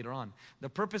be taught later on. The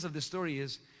purpose of this story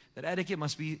is that etiquette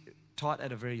must be taught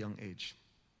at a very young age.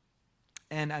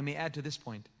 And I may add to this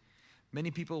point,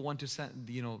 many people want to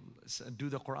do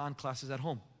the Quran classes at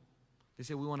home. They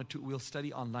say we'll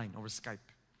study online over Skype,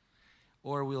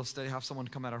 or we'll have someone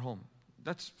come at our home.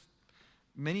 That's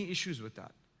many issues with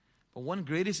that. But one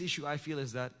greatest issue I feel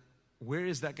is that where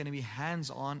is that going to be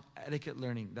hands-on etiquette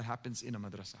learning that happens in a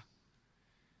madrasa?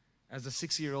 As a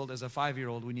 6-year-old, as a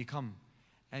 5-year-old, when you come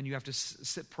and you have to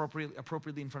sit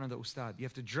appropriately in front of the ustad, you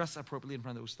have to dress appropriately in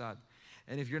front of the ustad.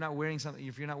 And if you're not wearing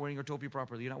your topi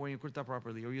properly, you're not wearing your kurta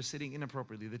properly, or you're sitting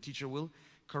inappropriately, the teacher will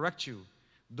correct you.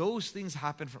 Those things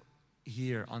happen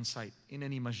here on site, in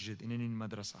any masjid, in any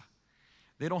madrasa.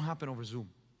 They don't happen over Zoom.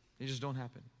 They just don't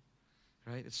happen.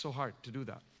 Right? It's so hard to do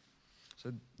that.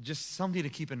 So just something to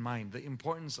keep in mind, the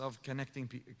importance of connecting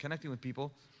with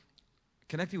people,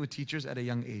 connecting with teachers at a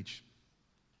young age.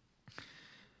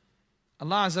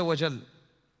 Allah Azza wa Jal,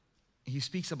 He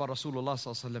speaks about Rasulullah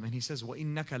sallallahu alaihi wasallam, and He says,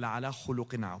 وَإِنَّكَ لَعَلَى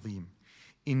خُلُقٍ عَظِيمٍ.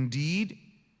 Indeed,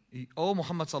 O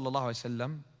Muhammad sallallahu alaihi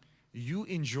wasallam, you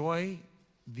enjoy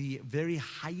the very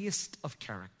highest of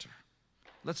character.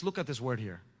 Let's look at this word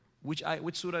here. Which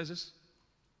surah is this?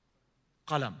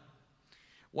 Qalam.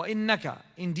 وَإِنَّكَ,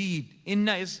 indeed,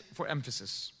 inna is for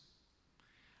emphasis.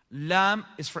 Lam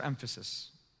is for emphasis.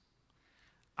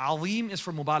 Azim is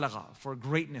for mubalagha, for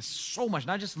greatness, so much,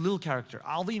 not just little character.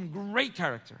 Azim, great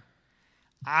character.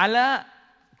 Ala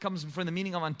comes from the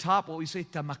meaning of on top, what we say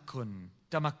tamakkun,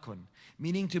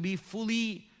 meaning to be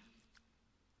fully,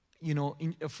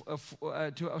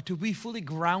 to be fully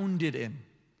grounded in.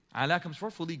 Ala comes for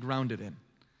fully grounded in,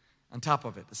 on top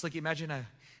of it. It's like imagine a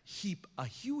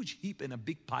huge heap in a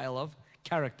big pile of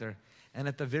character, and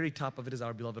at the very top of it is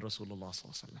our beloved Rasulullah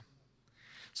sallallahu alaihi wasallam.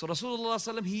 So Rasulullah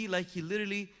sallallahu alaihi wasallam, he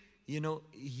literally,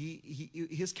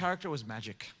 his character was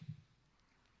magic.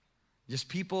 Just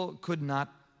people could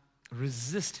not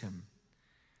resist him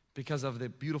because of the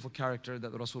beautiful character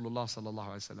that Rasulullah sallallahu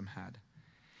alaihi wasallam had.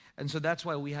 And so that's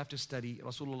why we have to study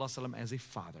Rasulullah sallallahu alaihi wasallam as a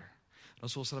father,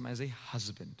 Rasulullah sallallahu alaihi wasallam as a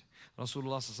husband,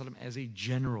 Rasulullah sallallahu alaihi wasallam as a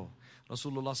general,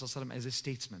 Rasulullah sallallahu alaihi wasallam as a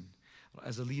statesman,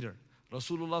 as a leader,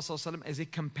 Rasulullah sallallahu alaihi wasallam as a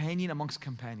companion amongst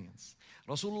companions,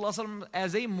 Rasulullah sallallahu alaihi wasallam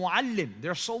as a muallim.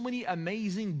 There are so many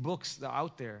amazing books that are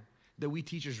out there that we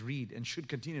teachers read and should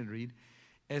continue to read,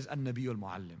 as an-Nabiyul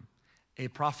Muallim, a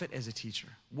prophet as a teacher.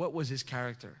 What was his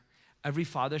character? Every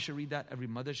father should read that, every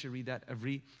mother should read that,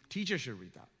 every teacher should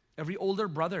read that. Every older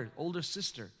brother, older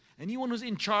sister, anyone who's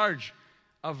in charge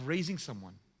of raising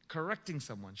someone, correcting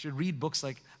someone, should read books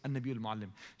like An-Nabiyul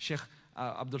Muallim. Sheikh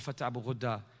Abdul Fattah Abu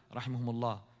Ghudda,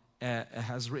 rahimahumullah,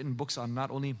 has written books on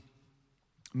not only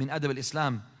Min Adab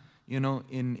al-Islam,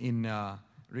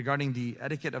 regarding the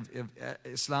etiquette of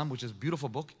Islam, which is a beautiful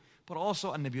book, but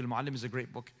also An-Nabiyul Muallim is a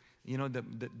great book. The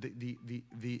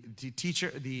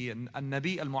teacher, the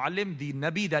An-Nabi al-Muallim, the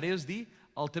Nabi that is the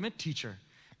ultimate teacher.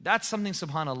 That's something,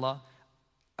 subhanAllah,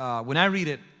 when I read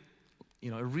it,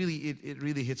 it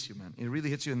really hits you, man. It really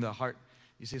hits you in the heart.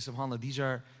 You say, subhanAllah, these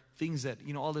are things that,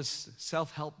 all this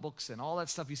self-help books and all that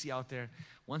stuff you see out there.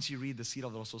 Once you read the seerah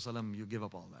of the Rasul, you give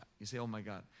up all that. You say, oh my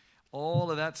God. All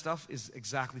of that stuff is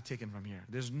exactly taken from here.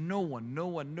 There's no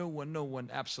one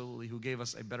absolutely who gave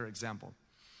us a better example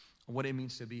of what it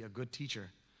means to be a good teacher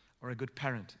or a good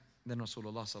parent than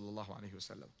Rasulullah sallallahu alaihi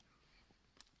wasallam.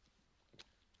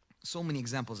 So many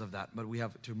examples of that, but we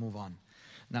have to move on.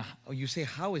 Now, you say,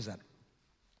 how is that?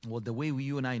 Well, the way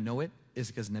you and I know it is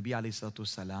because Nabi alayhi salatu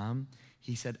wasalam,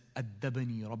 he said,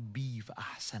 "Addabani Rabbi fa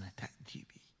ahsana ta'dibi."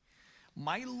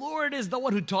 My Lord is the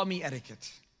one who taught me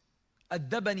etiquette.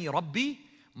 Addabani Rabbi,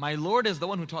 my Lord is the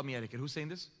one who taught me etiquette. Who's saying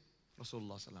this?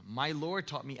 Rasulullah sallam. My Lord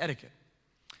taught me etiquette.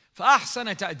 Fa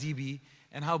ahsana ta'dibi,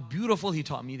 and how beautiful he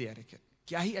taught me the etiquette.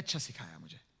 Kya hi acha sikhaya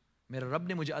mujhe. Mere Rabb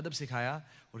ne mujhe adab sikhaya,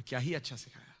 aur kya hi acha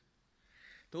sikhaya.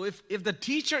 So if the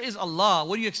teacher is Allah,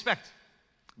 what do you expect?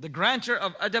 The grantor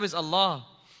of adab is Allah,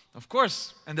 of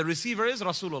course, and the receiver is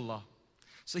Rasulullah.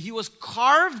 So he was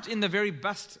carved in the very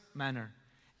best manner.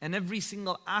 And every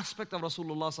single aspect of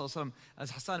Rasulullah sallallahu alaihi wasallam,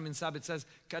 as Hassan bin Sabit says,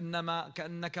 كَأَنَّكَ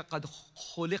قَدْ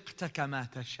خُلِقْتَ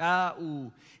كَمَا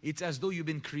تَشَاءُ. It's as though you've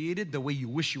been created the way you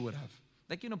wish you would have.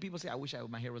 Like, people say, I wish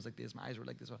my hair was like this, my eyes were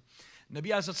like this. Nabi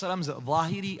alayhi salam's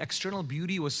zahiri, external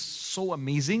beauty was so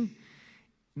amazing.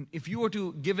 If you were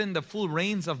to given the full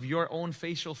reins of your own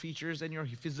facial features and your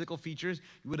physical features,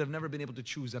 you would have never been able to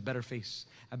choose a better face,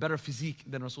 a better physique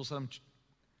than Rasulullah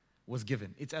was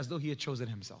given. It's as though he had chosen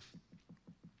himself.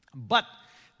 But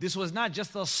this was not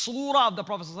just the surah of the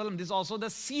Prophet ﷺ, this is also the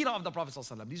seerah of the Prophet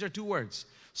ﷺ. These are two words,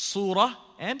 surah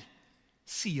and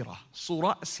seerah.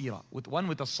 Surah, seerah, with one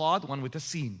with a sad, one with a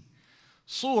seen.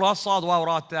 Surah, sad wa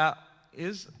rata,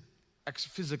 is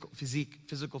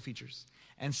physical features.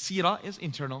 And seerah is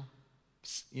internal,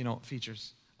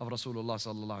 features of Rasulullah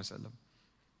sallallahu alaihi wasallam.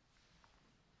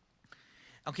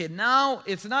 Okay, now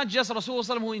it's not just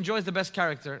Rasulullah who enjoys the best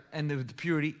character and the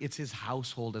purity, it's his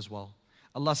household as well.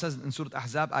 Allah says in Surah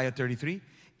Ahzab, ayah 33,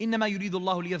 إِنَّمَا يُرِيدُ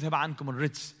اللَّهُ لِيَذْهَبَ عَنْكُمُ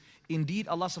الرِّجْسَ. Indeed,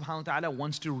 Allah subhanahu wa ta'ala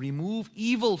wants to remove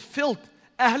evil, filth,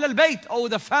 أهل البيت,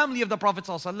 the family of the Prophet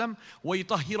sallallahu alaihi wasallam,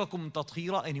 وَيُطَهِّرَكُمْ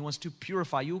تَطْهِيرًا, and he wants to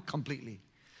purify you completely.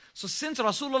 So since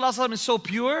Rasulullah sallallahu alaihi wasallam is so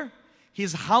pure,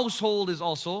 his household is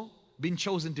also been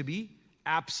chosen to be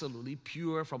absolutely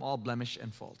pure from all blemish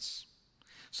and faults.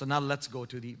 So now let's go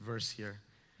to the verse here.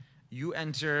 You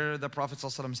enter the Prophet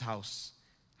ﷺ's house.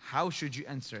 How should you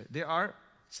enter? There are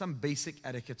some basic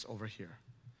etiquettes over here.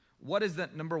 What is the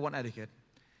number one etiquette?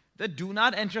 That do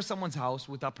not enter someone's house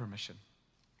without permission.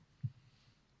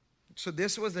 So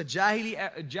this was the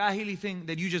jahili thing,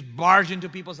 that you just barge into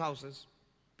people's houses.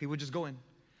 People just go in.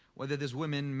 Whether there's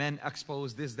women, men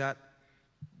exposed, this, that.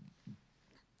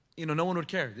 No one would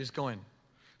care. Just go in.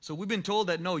 So we've been told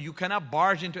that no, you cannot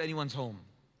barge into anyone's home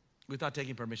without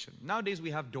taking permission. Nowadays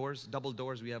we have doors, double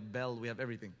doors, we have bell, we have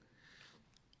everything.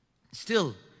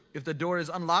 Still, if the door is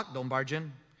unlocked, don't barge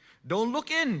in. Don't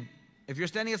look in. If you're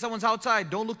standing at someone's outside,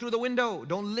 don't look through the window.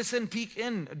 Don't listen, peek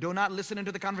in. Do not listen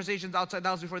into the conversations outside the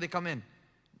house before they come in.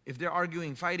 If they're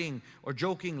arguing, fighting, or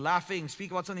joking, laughing,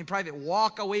 speak about something private,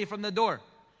 walk away from the door.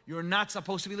 You're not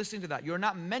supposed to be listening to that. You're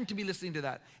not meant to be listening to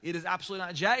that. It is absolutely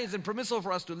not jaiz and permissible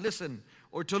for us to listen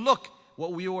or to look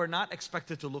what we were not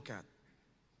expected to look at.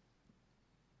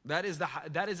 That is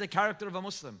the character of a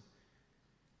Muslim.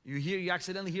 You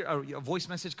accidentally hear a voice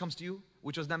message comes to you,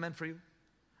 which was not meant for you.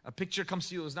 A picture comes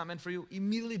to you, it was not meant for you.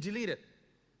 Immediately delete it.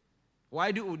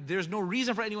 There's no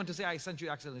reason for anyone to say, I sent you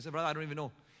accidentally. I said, brother, I don't even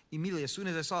know. Immediately, as soon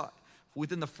as I saw it,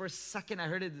 within the first second I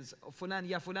heard it, fulan,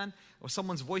 ya fulan, or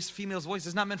someone's voice, female's voice,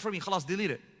 it's not meant for me. Khalas, delete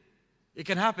it. It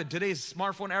can happen. Today's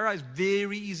smartphone era is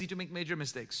very easy to make major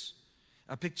mistakes.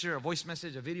 A picture, a voice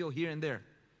message, a video here and there.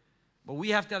 But we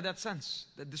have to have that sense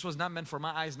that this was not meant for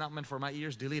my eyes, not meant for my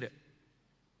ears. Delete it.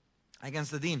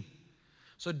 Against the deen.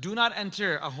 So do not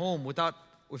enter a home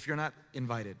if you're not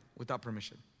invited, without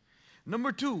permission.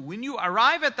 Number two, when you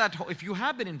arrive at that home, if you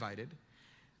have been invited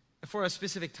for a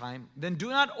specific time, then do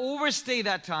not overstay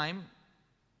that time.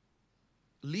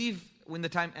 Leave when the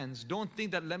time ends. Don't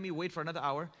think that let me wait for another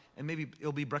hour and maybe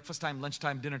it'll be breakfast time,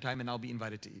 lunchtime, dinner time, and I'll be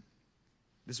invited to eat.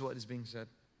 This is what is being said.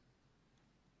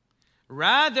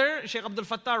 Rather, Shaykh Abdul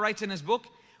Fattah writes in his book,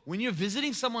 when you're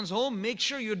visiting someone's home, make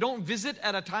sure you don't visit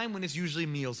at a time when it's usually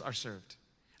meals are served.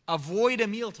 Avoid a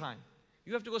meal time.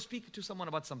 You have to go speak to someone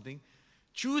about something.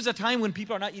 Choose a time when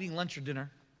people are not eating lunch or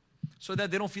dinner so that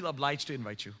they don't feel obliged to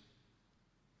invite you.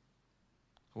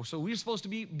 So we're supposed to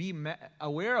be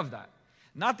aware of that.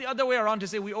 Not the other way around to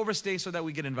say we overstay so that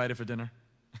we get invited for dinner.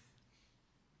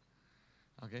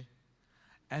 Okay?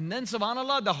 And then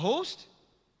subhanAllah, the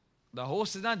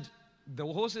host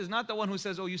is not the one who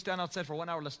says, oh, you stand outside for 1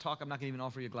 hour, let's talk, I'm not going to even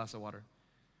offer you a glass of water.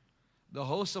 The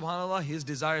host, subhanAllah, his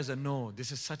desires are, no,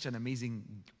 this is such an amazing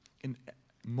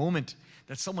moment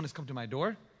that someone has come to my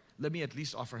door. Let me at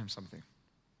least offer him something.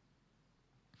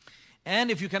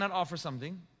 And if you cannot offer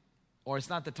something, or it's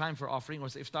not the time for offering, or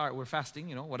it's iftar, we're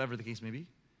fasting, whatever the case may be,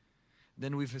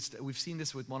 then we've seen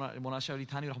this with Mawlana Shah Ali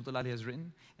Thani rahmatullahi has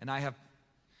written, and I have,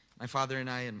 my father and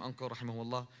I and my uncle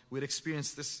rahimahullah, we'd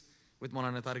experienced this with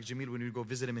Mawlana Tariq Jamil when we'd go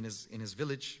visit him in his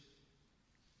village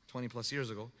 20 plus years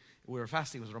ago. We were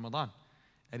fasting, it was Ramadan.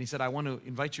 And he said, I want to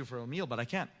invite you for a meal, but I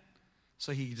can't.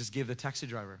 So he just gave the taxi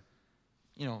driver,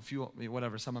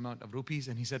 some amount of rupees,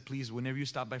 and he said, please, whenever you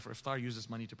stop by for iftar, use this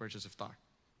money to purchase iftar.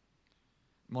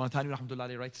 Mawlana Thani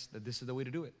rahmatullahi writes that this is the way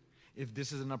to do it. If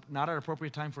this is not an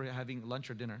appropriate time for having lunch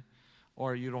or dinner,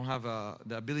 or you don't have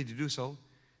the ability to do so,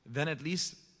 then at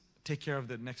least take care of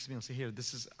the next meal. Say, here,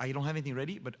 I don't have anything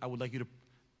ready, but I would like you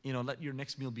to, let your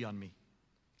next meal be on me,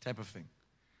 type of thing.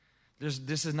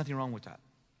 This is nothing wrong with that.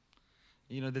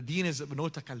 The deen is no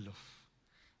takalluf,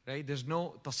 right? There's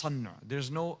no tasannu.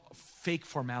 There's no fake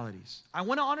formalities. I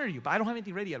want to honor you, but I don't have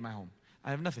anything ready at my home.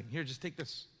 I have nothing. Here, just take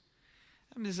this.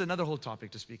 This is another whole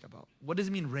topic to speak about. What does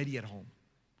it mean ready at home?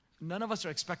 None of us are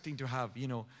expecting to have,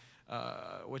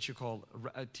 what you call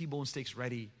T-bone steaks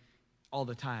ready all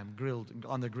the time, grilled,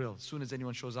 on the grill. As soon as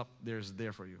anyone shows up, there's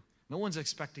there for you. No one's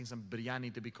expecting some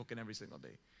biryani to be cooking every single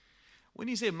day. When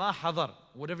you say ma hadar,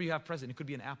 whatever you have present, it could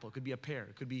be an apple, it could be a pear,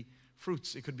 it could be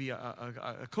fruits, it could be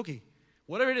a cookie.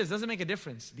 Whatever it is, doesn't make a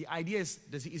difference. The idea is,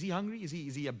 is he hungry? Is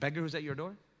he a beggar who's at your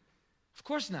door? Of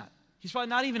course not. He's probably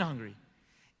not even hungry.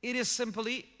 It is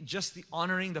simply just the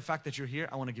honoring the fact that you're here,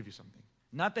 I want to give you something.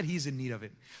 Not that he's in need of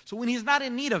it. So when he's not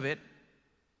in need of it,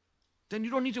 then you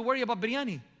don't need to worry about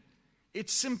biryani.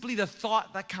 It's simply the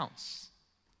thought that counts.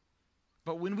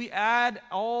 But when we add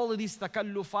all of these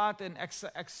takallufat and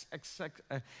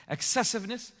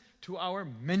excessiveness to our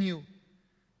menu,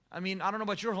 I don't know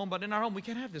about your home, but in our home, we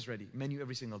can't have this ready menu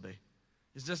every single day.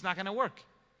 It's just not going to work.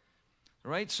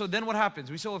 Right? So then what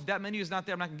happens? We say, if that menu is not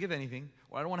there, I'm not going to give anything,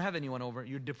 or I don't want to have anyone over.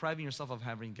 You're depriving yourself of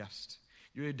having guests.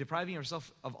 You're depriving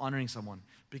yourself of honoring someone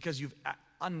because you've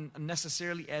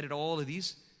unnecessarily added all of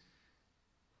these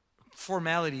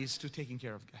formalities to taking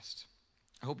care of guests.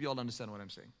 I hope you all understand what I'm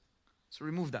saying. So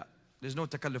remove that. There's no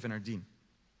takalluf in our deen.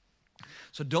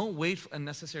 So don't wait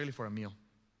unnecessarily for a meal.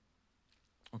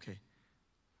 Okay.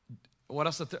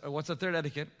 What's the third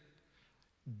etiquette?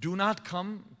 Do not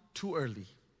come too early.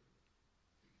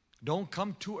 Don't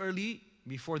come too early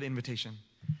before the invitation.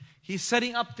 He's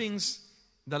setting up things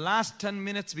the last 10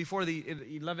 minutes before the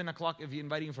 11 o'clock if you're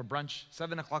inviting him for brunch,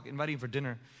 7 o'clock inviting him for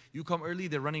dinner. You come early,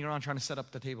 they're running around trying to set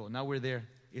up the table. Now we're there.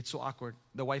 It's so awkward.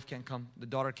 The wife can't come. The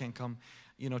daughter can't come,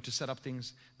 to set up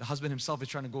things. The husband himself is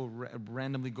trying to go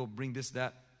randomly go bring this,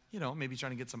 that, maybe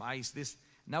trying to get some ice, this.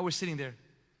 Now we're sitting there.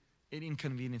 It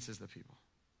inconveniences the people.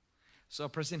 So a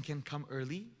person can come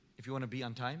early if you want to be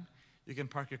on time. You can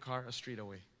park your car a street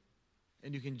away.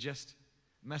 And you can just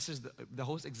message the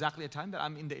host exactly at a time that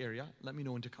I'm in the area. Let me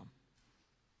know when to come.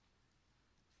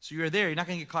 So you're there. You're not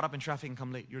going to get caught up in traffic and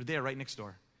come late. You're there right next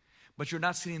door. But you're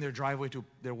not sitting in their driveway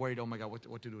they're worried, oh my God,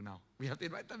 what to do now? We have to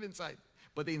invite them inside.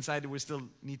 But the inside, we still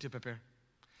need to prepare.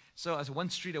 So as one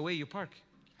street away, you park.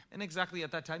 And exactly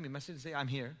at that time, you message and say, I'm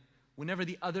here. Whenever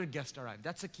the other guests arrive.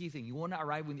 That's the key thing. You want to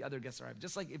arrive when the other guests arrive.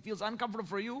 Just like it feels uncomfortable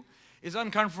for you, it's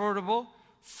uncomfortable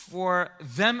for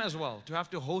them as well to have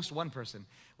to host one person.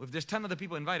 If there's 10 other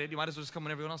people invited, you might as well just come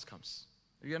when everyone else comes.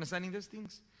 Are you understanding these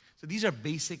things? So these are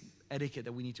basic etiquette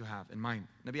that we need to have in mind.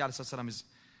 Nabi alayhi salam, his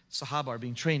Sahaba are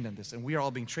being trained in this, and we are all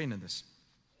being trained in this.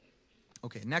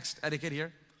 Okay, next etiquette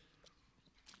here.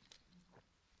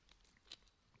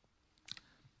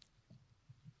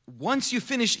 Once you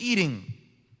finish eating,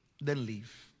 then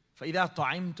leave. فَإِذَا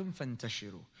طَعِمْتُمْ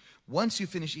فَانْتَشِرُوا. Once you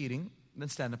finish eating, then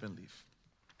stand up and leave.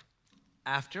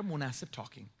 After munasib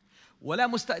talking.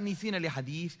 وَلَا مُسْتَأْنِثِينَ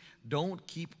لِحَدِيث. Don't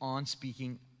keep on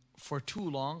speaking for too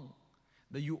long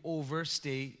that you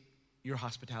overstay your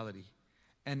hospitality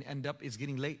and end up it's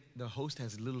getting late. The host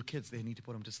has little kids. They need to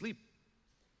put them to sleep.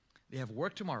 They have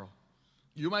work tomorrow.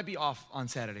 You might be off on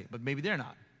Saturday, but maybe they're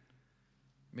not.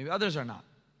 Maybe others are not.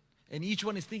 And each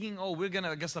one is thinking,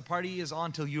 I guess the party is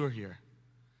on till you're here.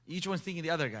 Each one's thinking the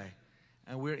other guy.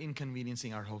 And we're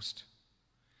inconveniencing our host.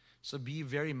 So be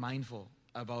very mindful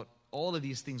about all of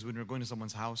these things when you're going to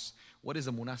someone's house. What is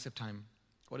a munasib time?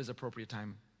 What is appropriate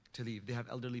time to leave? They have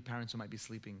elderly parents who might be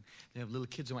sleeping. They have little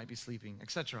kids who might be sleeping,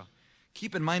 etc.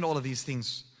 Keep in mind all of these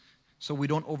things so we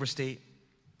don't overstay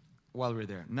while we're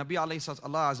there. Nabi alayhi salatu,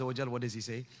 Allah Azza wa Jal, what does he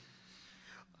say?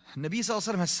 Nabi sallallahu alayhi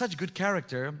wa sallam has such good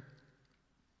character.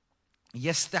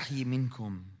 يَسْتَحْيِ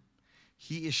مِنْكُمْ.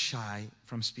 He is shy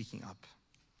from speaking up.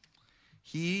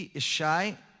 He is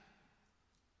shy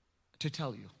to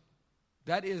tell you.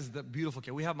 That is the beautiful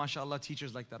case. We have, mashallah,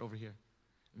 teachers like that over here.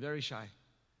 Very shy.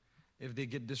 If they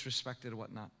get disrespected or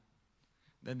whatnot,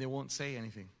 then they won't say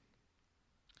anything.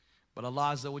 But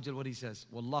Allah Azza wa Jal, what He says,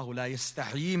 Wallahu la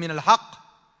yastahi min al-haq.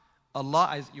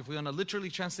 Allah, if we want to literally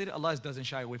translate it, Allah doesn't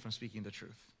shy away from speaking the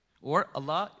truth. Or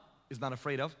Allah is not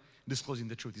afraid of disclosing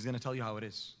the truth. He's going to tell you how it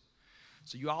is.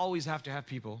 So you always have to have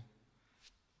people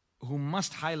who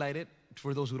must highlight it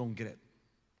for those who don't get it.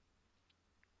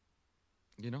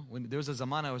 You know, when there was a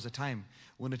zamana, there was a time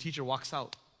when a teacher walks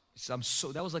out.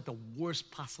 That was like the worst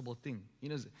possible thing. You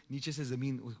know, Nietzsche says,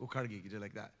 "Zamin ukargi,"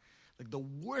 like that. Like the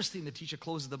worst thing, the teacher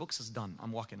closes the book, says, "Done,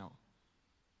 I'm walking out."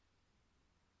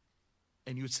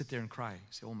 And you would sit there and cry.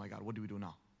 Say, "Oh my God, what do we do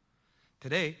now?"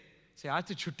 Today, say, "I have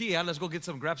to chutti, let's go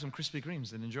grab some Krispy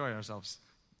Kremes and enjoy ourselves."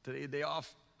 Today, day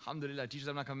off. Alhamdulillah, teachers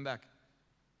are not coming back.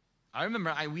 I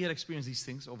remember we had experienced these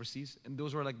things overseas, and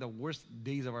those were like the worst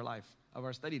days of our life, of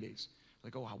our study days.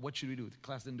 Like, oh, what should we do? The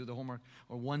class didn't do the homework.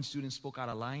 Or one student spoke out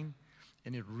of line,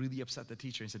 and it really upset the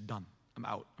teacher. He said, "Done, I'm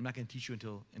out. I'm not going to teach you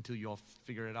until you all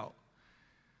figure it out."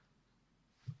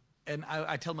 And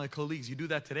I tell my colleagues, you do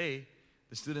that today,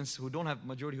 the students who don't have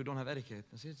etiquette,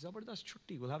 I say, "Zabardast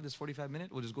chutti, we'll have this 45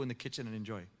 minutes, we'll just go in the kitchen and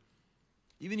enjoy."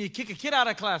 Even you kick a kid out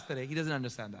of class today, he doesn't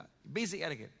understand that. Basic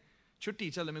etiquette.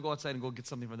 Chutti, tell them to go outside and go get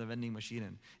something from the vending machine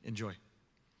and enjoy.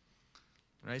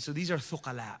 Right? So these are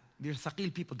thuqala. They're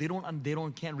thaqil people. They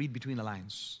can't read between the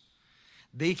lines.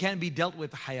 They can't be dealt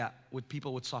with haya, with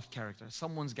people with soft character.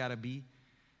 Someone's got to be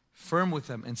firm with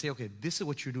them and say, "Okay, this is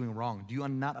what you're doing wrong. Do you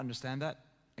not understand that?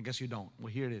 I guess you don't.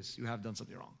 Well, here it is. You have done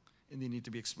something wrong." And they need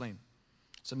to be explained.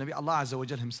 So Nabi Allah Azza wa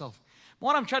Jal Himself.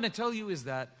 What I'm trying to tell you is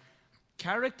that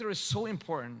character is so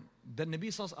important that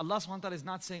Allah subhanahu wa ta'ala is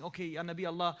not saying, "Okay, Ya Nabi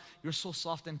Allah, you're so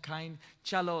soft and kind.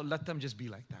 Chalo, let them just be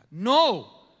like that."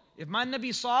 No! If my Nabi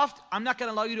is soft, I'm not going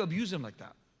to allow you to abuse him like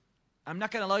that. I'm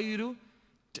not going to allow you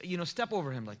to, step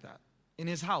over him like that. In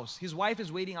his house, his wife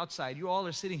is waiting outside. You all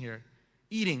are sitting here,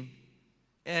 eating,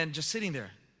 and just sitting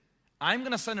there. I'm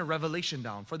going to send a revelation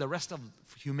down for the rest of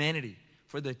humanity,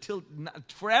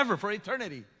 forever, for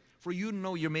eternity, for you to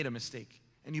know you made a mistake.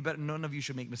 And none of you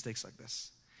should make mistakes like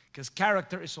this. Because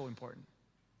character is so important.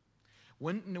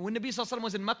 When Nabi Sallallahu Alaihi Wasallam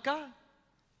was in Mecca,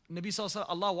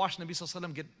 Allah watched Nabi Sallallahu Alaihi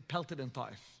Wasallam get pelted in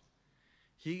Ta'if.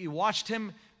 He watched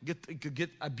him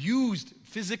get abused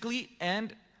physically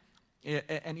and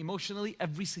emotionally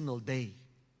every single day.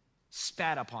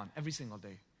 Spat upon every single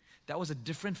day. That was a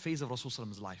different phase of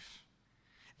Rasulullah's life.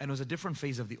 And it was a different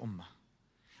phase of the Ummah.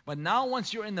 But now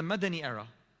once you're in the Madani era,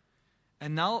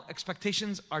 and now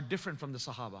expectations are different from the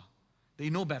Sahaba.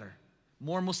 They know better.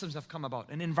 More Muslims have come about.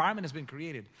 An environment has been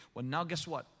created. Well, now guess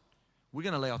what? We're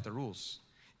going to lay out the rules.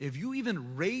 If you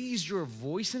even raise your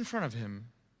voice in front of him,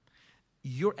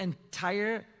 your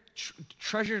entire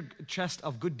treasure chest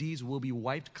of good deeds will be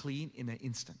wiped clean in an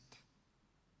instant.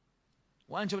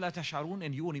 وَأَنْتُمْ لَا تَشْعَرُونَ,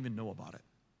 and you won't even know about it.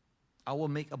 I will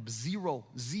make a zero,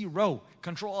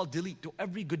 control, alt, delete to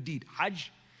every good deed.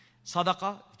 Hajj,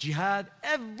 sadaqah, jihad,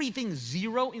 everything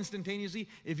zero instantaneously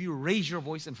if you raise your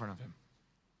voice in front of him.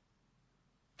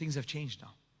 Things have changed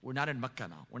now. We're not in Mecca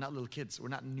now. We're not little kids. We're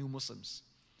not new Muslims.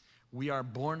 We are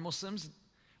born Muslims.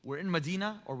 We're in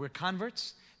Medina or we're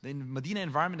converts. The Medina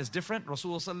environment is different.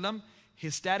 Rasulullah,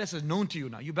 his status is known to you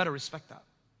now. You better respect that.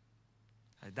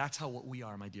 That's how what we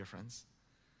are, my dear friends.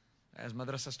 As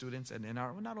madrasa students and in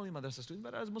our, not only madrasa students,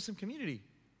 but as Muslim community.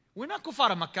 We're not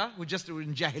kuffar Makkah. We're just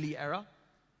in Jahili era.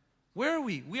 Where are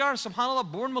we? We are,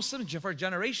 subhanAllah, born Muslims for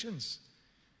generations.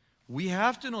 We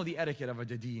have to know the etiquette of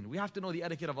the deen. We have to know the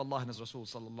etiquette of Allah and His Rasul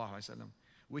sallallahu alaihi wasallam.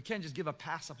 We can't just give a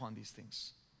pass upon these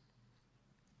things.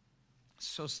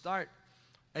 So start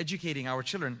educating our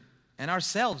children and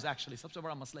ourselves actually. सबसे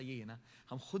बड़ा मसला ये है ना,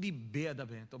 हम खुद ही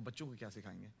बेअदब हैं, तो बच्चों को क्या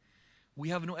सिखाएंगे? We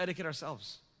have no etiquette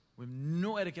ourselves. We have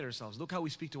no etiquette ourselves. Look how we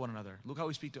speak to one another. Look how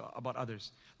we speak about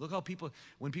others. Look how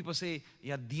when people say,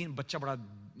 "Ya deen bachcha bada,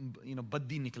 bad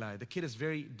deen nikla hai," the kid is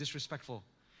very disrespectful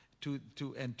to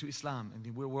Islam,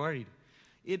 and we're worried.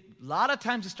 A lot of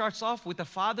times it starts off with the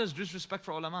father's disrespect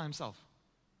for ulama himself.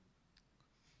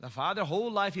 The father,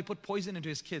 whole life, he put poison into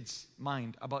his kid's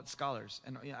mind about scholars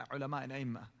and ulama and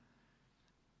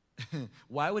aimma.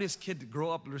 Why would his kid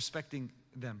grow up respecting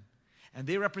them? And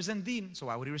they represent deen, so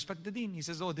why would he respect the deen? He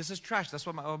says, "Oh, this is trash. That's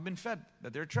what I've been fed,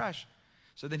 that they're trash."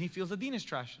 So then he feels the deen is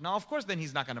trash. Now, of course, then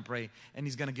he's not going to pray, and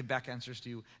he's going to give back answers to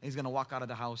you, and he's going to walk out of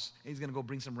the house, and he's going to go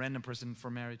bring some random person for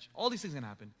marriage. All these things are going to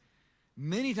happen.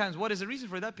 Many times, what is the reason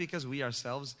for that? Because we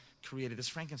ourselves created this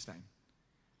Frankenstein.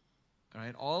 All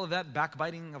right, all of that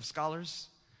backbiting of scholars,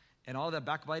 and all of that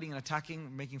backbiting and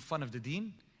attacking, making fun of the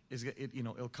deen,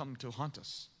 it'll come to haunt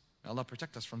us. Allah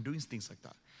protect us from doing things like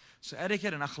that. So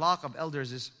etiquette and akhlaq of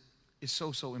elders is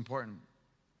so important.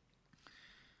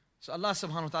 So Allah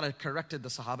subhanahu wa ta'ala corrected the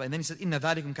Sahaba, and then He said, "Inna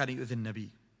dhalikum kana yu'dhi an-nabi."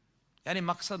 Yani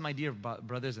maqsad, my dear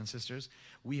brothers and sisters,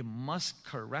 we must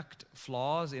correct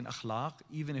flaws in akhlaq,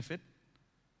 even if it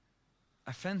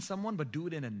offends someone, but do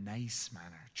it in a nice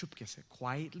manner. Chup ke se,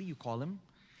 quietly you call him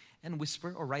and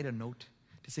whisper or write a note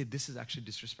to say, this is actually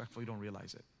disrespectful, you don't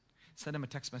realize it. Send them a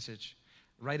text message,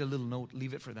 write a little note,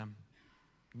 leave it for them.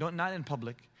 Not in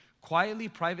public. Quietly,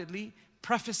 privately,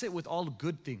 preface it with all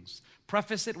good things.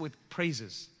 Preface it with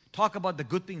praises. Talk about the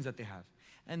good things that they have.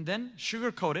 And then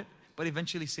sugarcoat it, but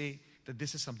eventually say that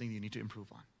this is something you need to improve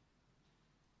on.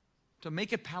 To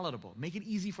make it palatable, make it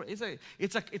easy for,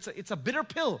 it's a bitter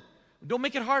pill. Don't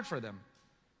make it hard for them.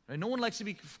 Right? No one likes to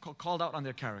be called out on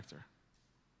their character.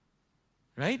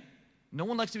 Right? No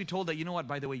one likes to be told that, you know what,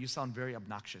 by the way, you sound very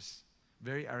obnoxious,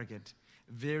 very arrogant,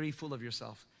 very full of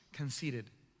yourself, conceited.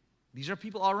 These are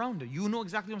people all around you. You know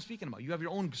exactly what I'm speaking about. You have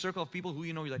your own circle of people who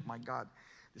you know, you're like, my God,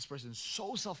 this person is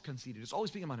so self-conceited. He's always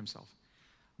speaking about himself.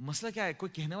 Masla kya hai? Koi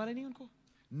kehne wala nahi unko?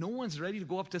 No one's ready to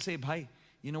go up to say, bhai,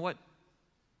 you know what?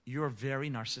 You're very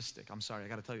narcissistic. I'm sorry, I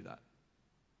got to tell you that.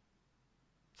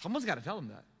 Someone's got to tell them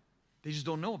that. They just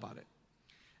don't know about it.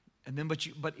 And then,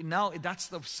 but now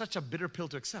that's such a bitter pill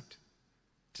to accept,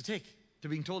 to take, to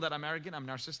being told that I'm arrogant, I'm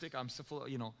narcissistic, I'm full,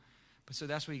 But so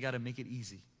that's where you got to make it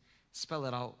easy. Spell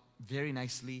it out very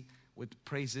nicely with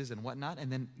praises and whatnot,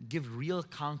 and then give real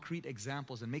concrete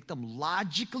examples and make them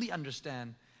logically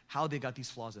understand how they got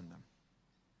these flaws in them.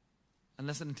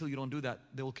 Unless and until you don't do that,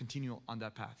 they will continue on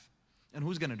that path. And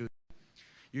who's going to do that?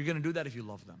 You're going to do that if you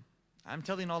love them. I'm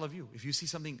telling all of you, if you see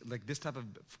something like this type of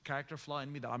character flaw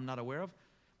in me that I'm not aware of,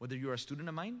 whether you're a student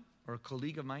of mine or a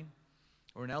colleague of mine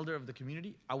or an elder of the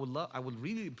community, I would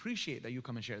really appreciate that you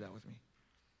come and share that with me.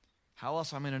 How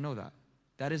else am I going to know that?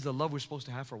 That is the love we're supposed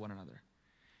to have for one another.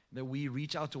 That we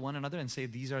reach out to one another and say,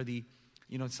 these are the,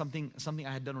 something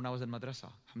I had done when I was in madrasa,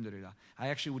 alhamdulillah. I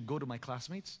actually would go to my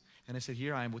classmates and I said,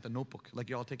 here I am with a notebook, like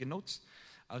you're all taking notes.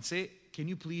 I would say, can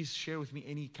you please share with me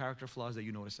any character flaws that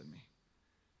you notice in me?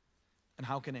 And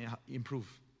how can I improve?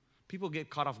 People get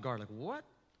caught off guard, like, what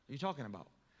are you talking about?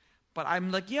 But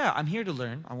I'm like, yeah, I'm here to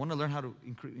learn. I want to learn how to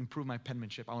improve my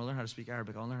penmanship. I want to learn how to speak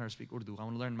Arabic. I want to learn how to speak Urdu. I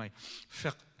want to learn my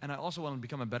fiqh. And I also want to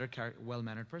become a better,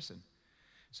 well-mannered person.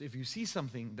 So if you see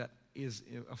something that is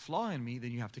a flaw in me,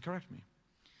 then you have to correct me.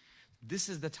 This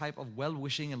is the type of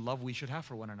well-wishing and love we should have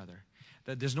for one another.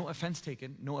 That there's no offense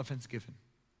taken, no offense given.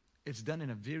 It's done in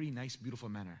a very nice, beautiful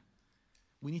manner.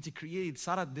 We need to create,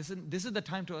 this is the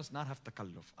time to us not have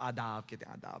takalluf. Adab, kehte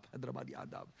adab, Hyderabadi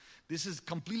adab. This is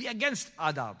completely against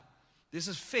adab. This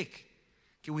is fake.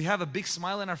 Okay, we have a big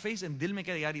smile on our face and dil mein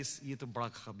kehte yaar ye to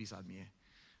bada khabis aadmi hai.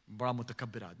 Bada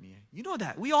mutakabbir aadmi hai. You know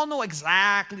that. We all know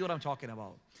exactly what I'm talking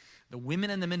about. The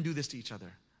women and the men do this to each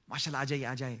other. MashaAllah,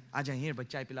 aa jaye, here,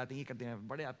 chai pilate, ye karte hain,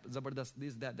 bade zabardast,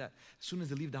 this, that. As soon as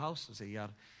they leave the house, they say, yaar,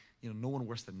 no one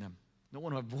worse than them. No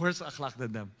one have worse akhlaq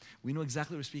than them. We know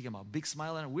exactly what we're speaking about. Big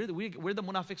smile, and we're the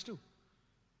munafiqs too.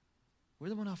 We're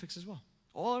the munafiqs as well.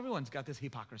 Everyone's got this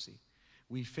hypocrisy.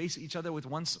 We face each other with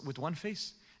one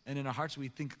face, and in our hearts we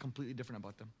think completely different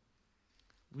about them.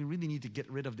 We really need to get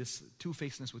rid of this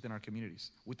two-facedness within our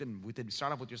communities.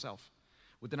 Start off with yourself.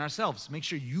 Within ourselves, make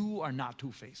sure you are not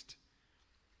two-faced.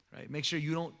 Right? Make sure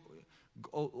you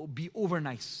don't be over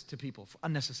nice to people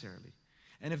unnecessarily.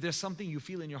 And if there's something you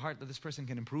feel in your heart that this person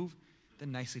can improve,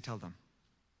 then nicely tell them.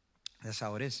 That's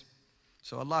how it is.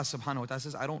 So Allah subhanahu wa ta'ala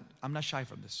says, I'm not shy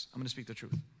from this. I'm going to speak the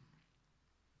truth.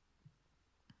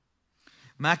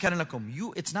 مَا كَانَ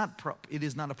لَكُمْ it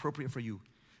is not appropriate for you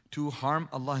to harm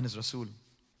Allah and His Rasul,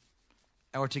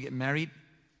 or to get married,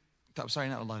 sorry,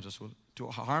 not Allah and Rasul, to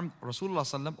harm Rasulullah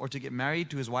sallam, or to get married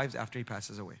to his wives after he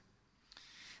passes away.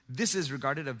 This is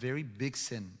regarded a very big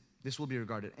sin. This will be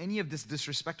regarded. Any of this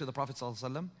disrespect to the Prophet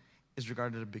ﷺ is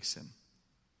regarded a big sin.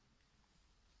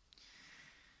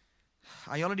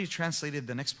 I already translated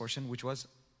the next portion, which was,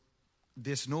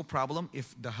 there's no problem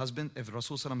if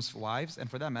Rasul ﷺ's wives, and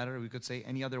for that matter, we could say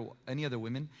any other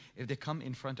women, if they come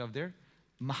in front of their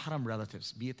mahram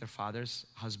relatives, be it their fathers,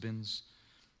 husbands,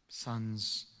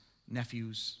 sons,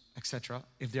 nephews, etc.,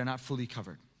 if they're not fully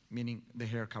covered, meaning the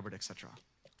hair covered, etc.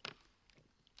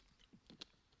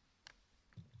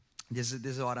 This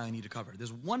is what I need to cover.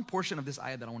 There's one portion of this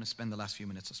ayah that I want to spend the last few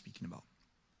minutes of speaking about.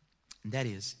 And that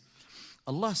is,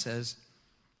 Allah says,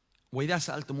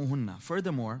 وَإِذَا سَأَلْتُمُوهُنَّ.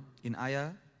 Furthermore, in ayah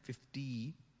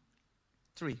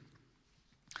 53,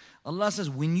 Allah says,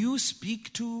 when you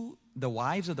speak to the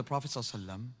wives of the Prophet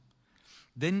ﷺ,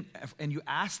 and you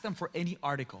ask them for any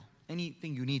article,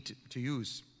 anything you need to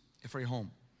use, for your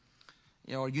home.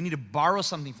 Or you need to borrow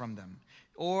something from them.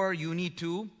 Or you need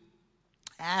to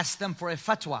ask them for a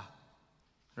fatwa.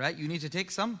 Right? You need to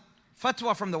take some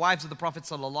fatwa from the wives of the Prophet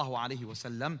sallallahu alaihi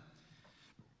wasallam.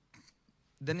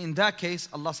 Then in that case,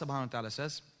 Allah subhanahu wa ta'ala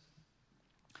says,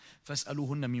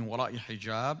 فَاسْأَلُوهُنَّ مِنْ وَرَاءِ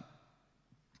حِجَابٍ.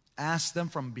 Ask them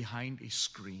from behind a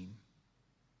screen.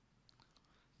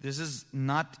 This is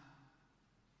not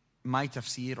my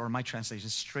tafsir or my translation.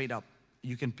 Straight up.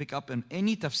 You can pick up in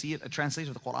any tafsir, a translation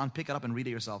of the Quran, pick it up and read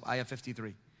it yourself. Ayah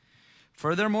 53.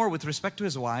 Furthermore, with respect to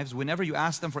his wives, whenever you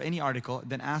ask them for any article,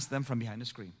 then ask them from behind the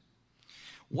screen.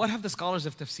 What have the scholars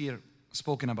of tafsir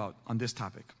spoken about on this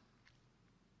topic?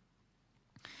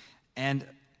 And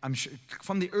I'm sure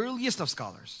from the earliest of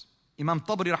scholars, Imam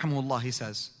Tabari rahimahullah, he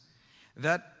says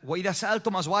that وَإِذَا سَأَلْتُمْ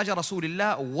أَزْوَاجَ رَسُولِ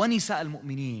اللَّهِ وَنِسَاءَ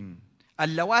الْمُؤْمِنِينَ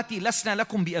اللَّوَاتِي لَسْنَا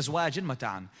لَكُمْ بِأَزْوَاجٍ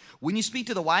مَتَاعًا. When you speak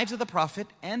to the wives of the Prophet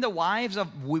and the wives of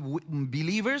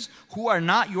believers who are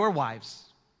not your wives,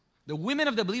 the women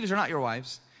of the believers are not your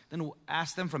wives, then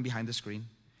ask them from behind the screen.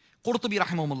 قرطبي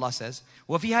رحمه الله says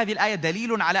وفي هذه الآية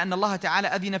دليل على أن الله تعالى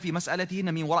أذن في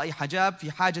مسألتهن من وراء حجاب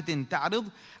في حاجة تعرض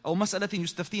أو مسألة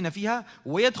يستفتين فيها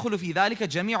ويدخل في ذلك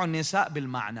جميع النساء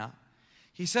بالمعنى.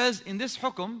 He says in this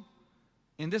hukum,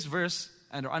 in this verse,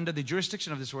 and under the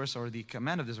jurisdiction of this verse or the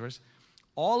command of this verse,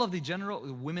 all of the general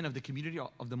women of the community,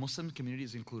 of the Muslim community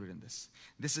is included in this.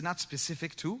 This is not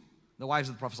specific to the wives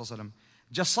of the Prophet ﷺ.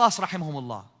 Jassas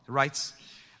rahimahumullah writes,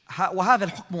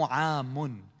 وَهَذَا الْحُكْمُ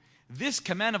عَامٌ. This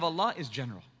command of Allah is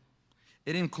general.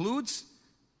 It includes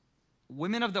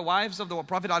women of the wives of the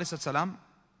Prophet ﷺ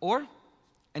or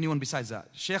anyone besides that.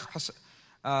 Sheikh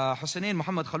Hussein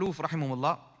Muhammad Khaluf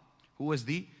rahimahullah, who was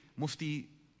the mufti,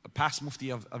 past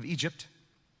mufti of Egypt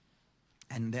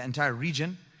and the entire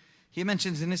region, he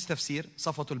mentions in his tafsir,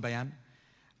 Safatul Bayan,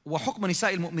 وَحُكْمُ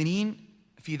نِسَاءِ الْمُؤْمِنِينَ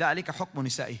فِي ذَلِكَ حُكْمُ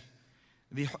نِسَائِهِ.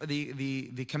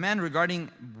 The command regarding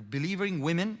believing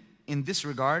women in this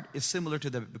regard is similar to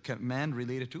the command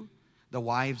related to the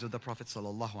wives of the Prophet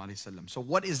sallallahu alaihi wasallam. So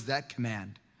what is that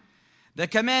command? The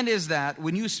command is that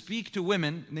when you speak to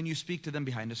women, then you speak to them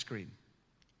behind the screen.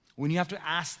 When you have to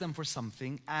ask them for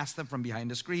something, ask them from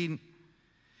behind the screen.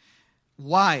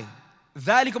 Why?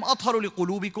 ذَلِكُمْ أَطْهَرُ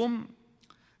لِقُلُوبِكُمْ.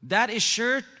 That is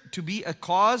sure to be a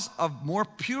cause of more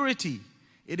purity.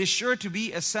 It is sure to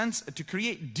be a sense to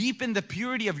deepen the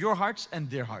purity of your hearts and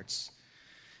their hearts.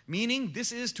 Meaning,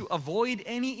 this is to avoid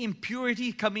any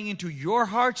impurity coming into your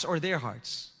hearts or their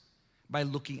hearts by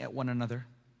looking at one another.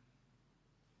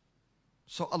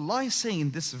 So Allah is saying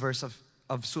in this verse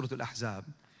of Surah Al-Ahzab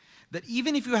that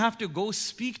even if you have to go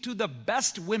speak to the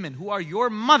best women who are your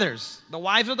mothers, the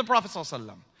wives of the Prophet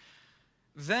ﷺ,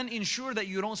 then ensure that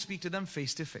you don't speak to them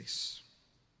face to face.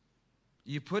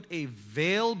 You put a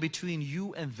veil between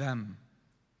you and them.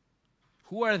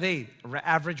 Who are they?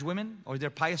 Average women or they're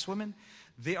pious women?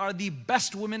 They are the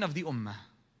best women of the ummah.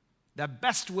 The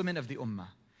best women of the ummah.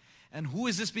 And who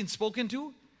is this being spoken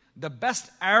to? The best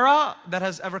era that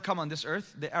has ever come on this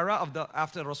earth. The era of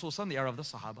after Rasulullah, the era of the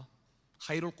Sahaba.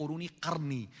 Khairul Quruni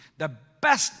Qarni. The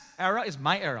best era is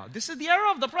my era. This is the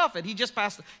era of the Prophet. He just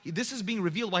passed. This is being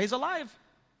revealed while he's alive.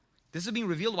 This is being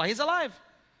revealed while he's alive.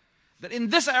 That in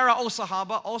this era, O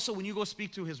Sahaba, also when you go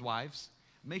speak to his wives,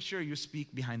 make sure you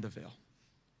speak behind the veil.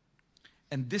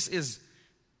 And this is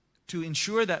to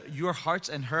ensure that your hearts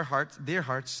and her heart, their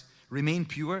hearts, remain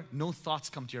pure. No thoughts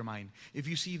come to your mind. If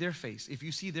you see their face, if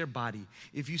you see their body,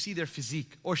 if you see their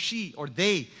physique, or she or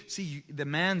they see the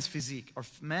man's physique or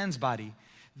man's body,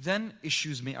 then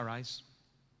issues may arise.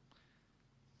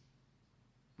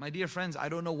 My dear friends, I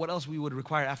don't know what else we would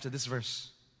require after this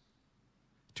verse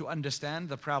to understand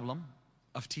the problem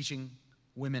of teaching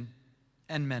women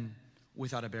and men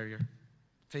without a barrier,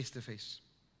 face to face.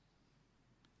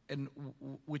 And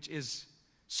which is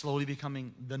slowly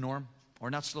becoming the norm, or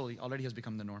not slowly, already has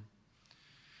become the norm.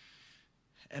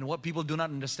 And what people do not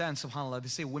understand, subhanAllah, they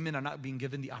say women are not being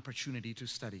given the opportunity to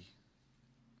study.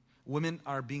 Women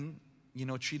are being,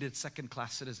 treated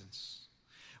second-class citizens.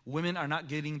 Women are not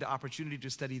getting the opportunity to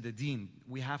study the deen.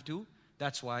 We have to,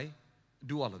 that's why,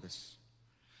 do all of this.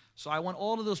 So I want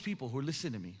all of those people who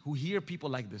listen to me, who hear people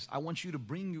like this, I want you to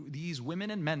bring these women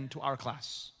and men to our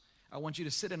class. I want you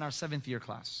to sit in our 7th year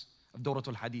class of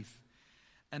Dawratul Hadith.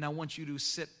 And I want you to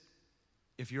sit,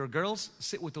 if you're girls,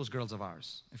 sit with those girls of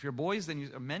ours. If you're boys, then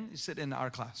men, you sit in our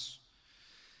class.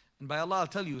 And by Allah, I'll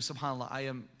tell you, subhanAllah, I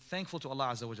am thankful to Allah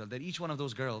Azza wa Jal that each one of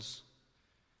those girls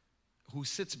who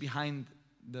sits behind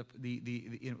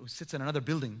sits in another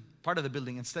building, part of the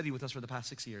building, and studied with us for the past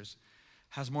 6 years,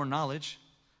 has more knowledge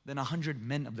than 100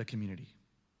 men of the community.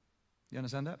 You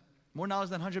understand that? More knowledge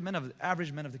than 100 men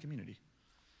average men of the community.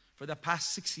 For the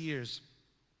past 6 years,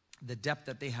 the depth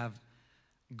that they have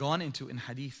gone into in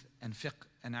hadith and fiqh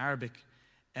and Arabic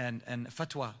and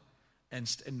fatwa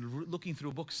and looking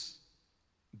through books,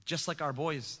 just like our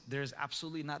boys, there's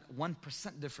absolutely not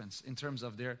 1% difference in terms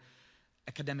of their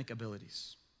academic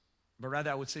abilities. But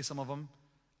rather, I would say some of them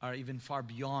are even far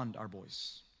beyond our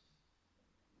boys.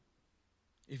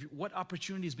 What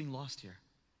opportunity is being lost here?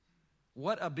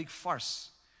 What a big farce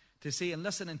to say,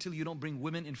 unless and until you don't bring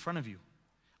women in front of you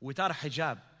without a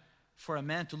hijab, for a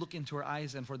man to look into her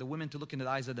eyes and for the women to look into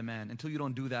the eyes of the man. Until you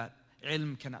don't do that,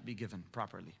 ilm cannot be given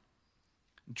properly.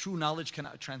 True knowledge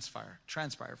cannot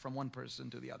transpire from one person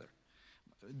to the other.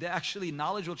 Actually,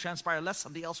 knowledge will transpire less,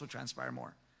 something else will transpire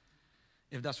more,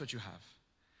 if that's what you have.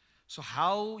 So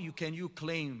how can you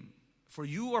claim for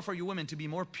you or for you women to be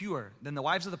more pure than the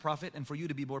wives of the Prophet, and for you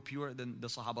to be more pure than the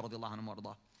Sahaba radiallahu anhum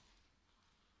warḍah?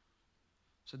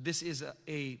 So this is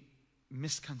a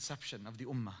misconception of the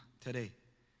ummah today.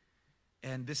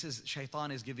 And this is,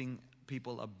 shaitan is giving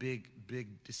people a big,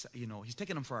 he's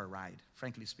taking them for a ride,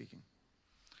 frankly speaking.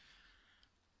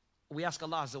 We ask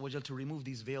Allah Azza wa Jal to remove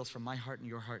these veils from my heart and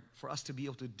your heart, for us to be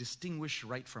able to distinguish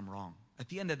right from wrong. At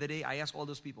the end of the day, I ask all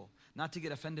those people not to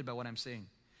get offended by what I'm saying.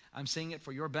 I'm saying it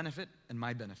for your benefit and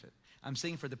my benefit. I'm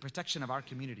saying for the protection of our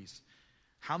communities.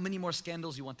 How many more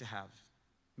scandals you want to have?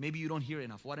 Maybe you don't hear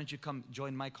enough. Why don't you come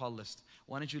join my call list?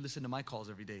 Why don't you listen to my calls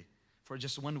every day for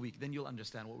just 1 week? Then you'll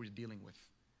understand what we're dealing with.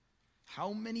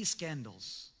 How many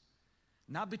scandals?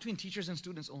 Not between teachers and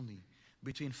students only,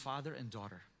 between father and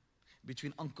daughter,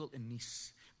 between uncle and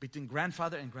niece, between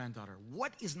grandfather and granddaughter.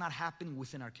 What is not happening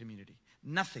within our community?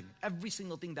 Nothing. Every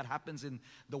single thing that happens in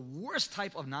the worst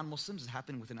type of non-Muslims is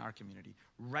happening within our community,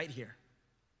 right here.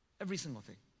 Every single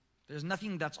thing. There's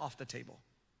nothing that's off the table.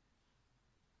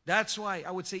 That's why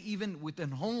I would say even within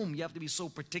home, you have to be so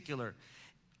particular.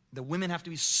 The women have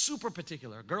to be super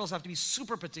particular. Girls have to be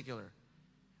super particular.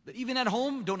 That even at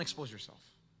home, don't expose yourself.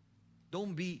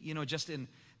 Don't be, just in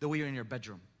the way you're in your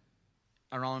bedroom,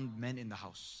 around men in the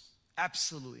house.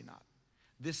 Absolutely not.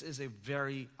 This is a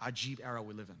very ajib era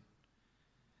we live in.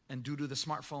 And due to the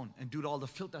smartphone, and due to all the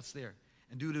filth that's there,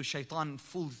 and due to shaitan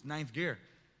full ninth gear,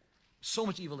 so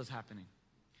much evil is happening.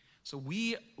 So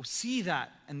we see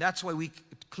that, and that's why we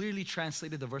clearly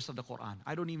translated the verse of the Quran.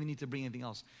 I don't even need to bring anything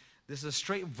else. This is a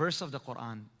straight verse of the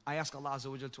Quran. I ask Allah Azza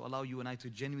wa Jal to allow you and I to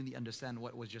genuinely understand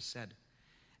what was just said.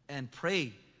 And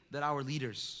pray that our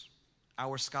leaders,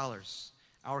 our scholars,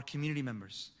 our community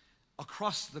members,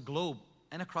 across the globe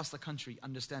and across the country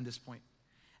understand this point.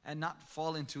 And not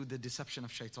fall into the deception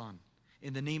of shaitan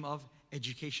in the name of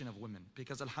education of women.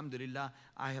 Because alhamdulillah,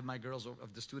 I have my girls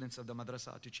of the students of the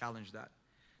madrasa to challenge that.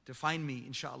 To find me,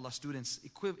 inshallah, students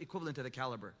equivalent to the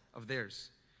caliber of theirs,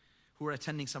 who are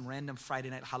attending some random Friday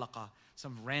night halaqah,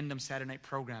 some random Saturday night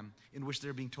program in which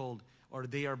they're being told, or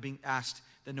they are being asked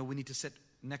that no, we need to sit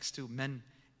next to men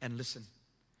and listen.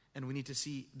 And we need to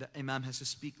see the imam has to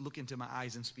speak, look into my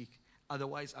eyes and speak.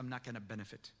 Otherwise, I'm not going to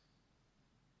benefit.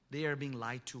 They are being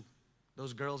lied to.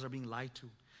 Those girls are being lied to.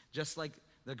 Just like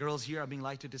the girls here are being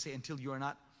lied to say, until you are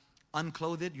not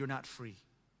unclothed, you're not free.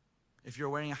 If you're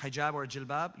wearing a hijab or a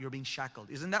jilbab, you're being shackled.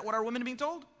 Isn't that what our women are being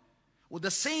told? Well,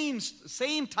 the same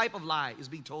type of lie is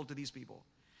being told to these people.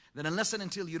 That unless and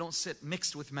until you don't sit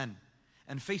mixed with men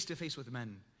and face to face with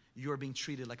men, you are being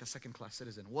treated like a second-class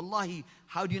citizen. Wallahi,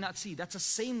 how do you not see? That's the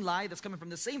same lie that's coming from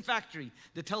the same factory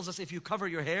that tells us if you cover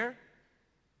your hair,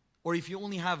 or if you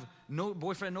only have no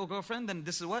boyfriend, no girlfriend, then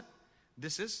this is what?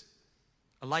 This is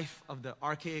a life of the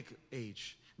archaic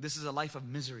age. This is a life of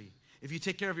misery. If you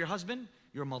take care of your husband,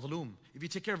 you're madhloom. If you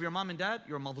take care of your mom and dad,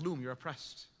 you're madhloom, you're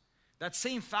oppressed. That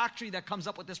same factory that comes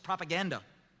up with this propaganda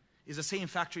is the same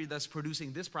factory that's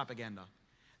producing this propaganda.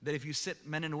 That if you sit,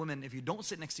 men and women, if you don't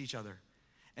sit next to each other,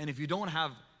 and if you don't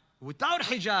have, without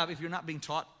hijab, if you're not being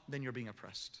taught, then you're being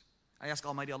oppressed. I ask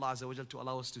Almighty Allah Azza wa Jal to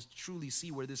allow us to truly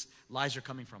see where this lies are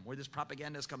coming from, where this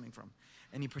propaganda is coming from.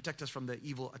 And He protect us from the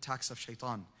evil attacks of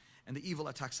shaitan and the evil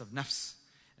attacks of nafs.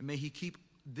 And may He keep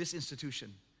this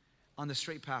institution on the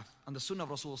straight path, on the sunnah of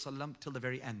Rasulullah till the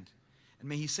very end. And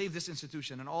may He save this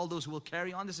institution and all those who will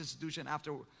carry on this institution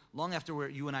long after where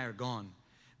you and I are gone.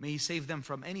 May He save them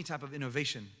from any type of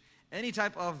innovation, any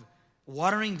type of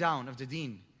watering down of the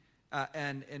deen,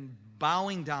 and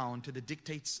bowing down to the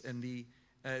dictates and the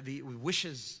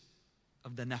wishes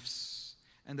of the nafs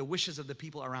and the wishes of the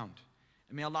people around.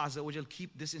 And may Allah Azza wa Jal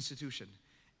keep this institution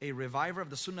a reviver of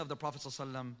the sunnah of the Prophet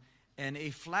ﷺ and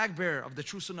a flag bearer of the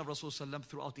true sunnah of Rasulullah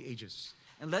throughout the ages.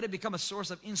 And let it become a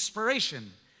source of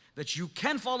inspiration that you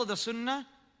can follow the sunnah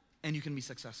and you can be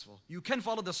successful. You can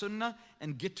follow the sunnah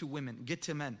and get to women, get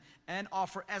to men, and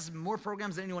offer as more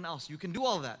programs than anyone else. You can do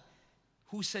all that.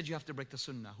 Who said you have to break the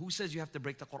sunnah? Who says you have to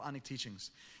break the Quranic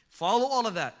teachings? Follow all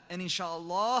of that, and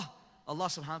inshallah, Allah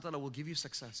subhanahu wa ta'ala will give you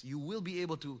success. You will be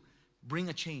able to bring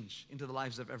a change into the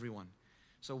lives of everyone.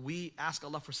 So we ask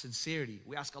Allah for sincerity.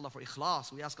 We ask Allah for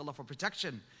ikhlas. We ask Allah for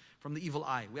protection from the evil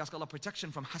eye. We ask Allah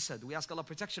protection from hasad. We ask Allah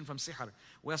protection from sihr.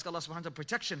 We ask Allah subhanahu wa ta'ala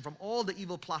protection from all the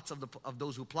evil plots of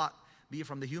those who plot, be it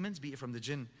from the humans, be it from the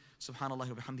jinn. Subhanallah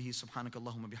wa bihamdihi,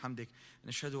 subhanakallahumma bihamdik.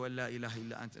 Nashhadu an la ilaha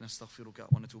illa anta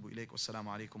nastaghfiruka wa natubu ilayk. Wassalamu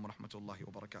alaikum wa rahmatullahi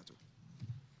wa barakatuh.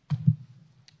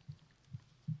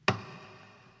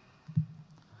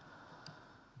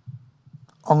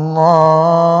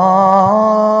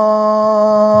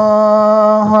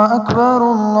 الله أكبر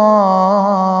الله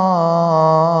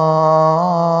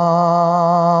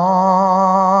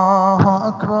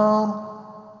أكبر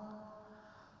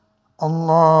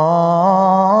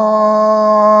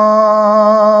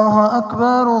الله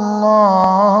أكبر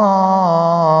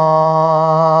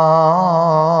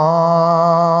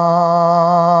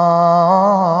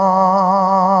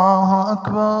الله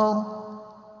أكبر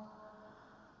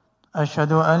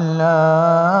أشهد أن لا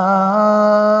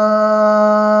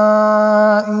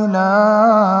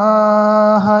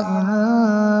إله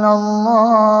إلا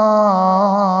الله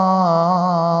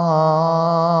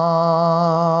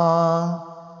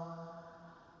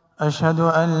أشهد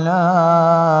أن لا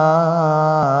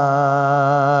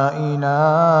إله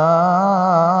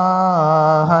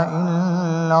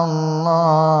إلا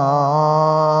الله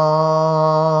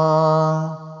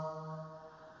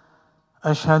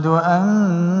أشهد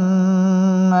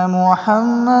أن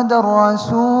محمد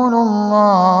رسول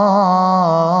الله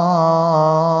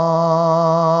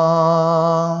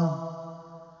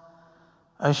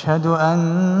أشهد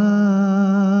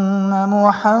أن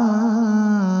محمد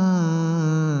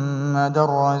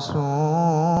رسول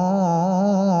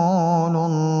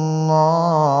الله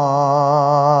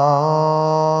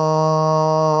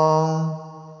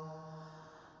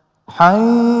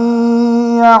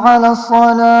حي على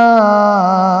الصلاة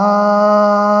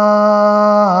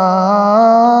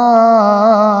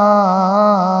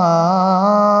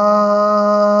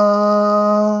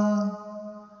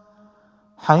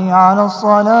حي على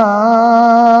الصلاة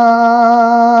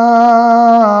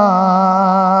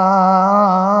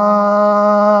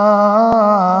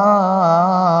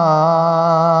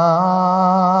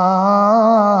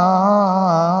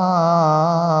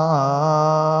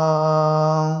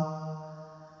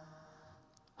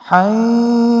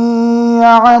حي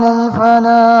على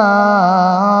الفلاح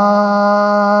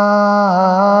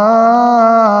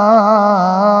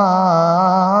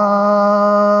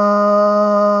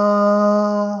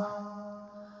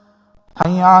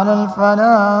حي على الفلاح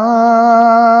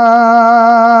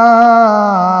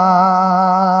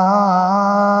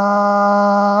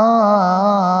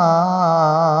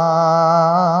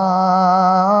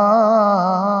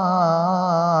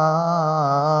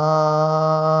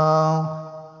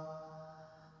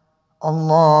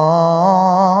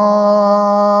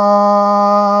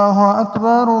الله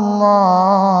أكبر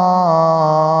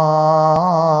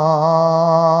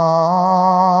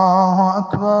الله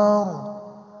أكبر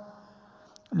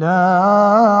لا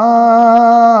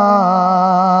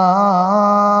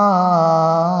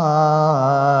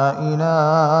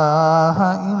إله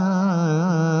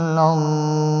إلا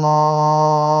الله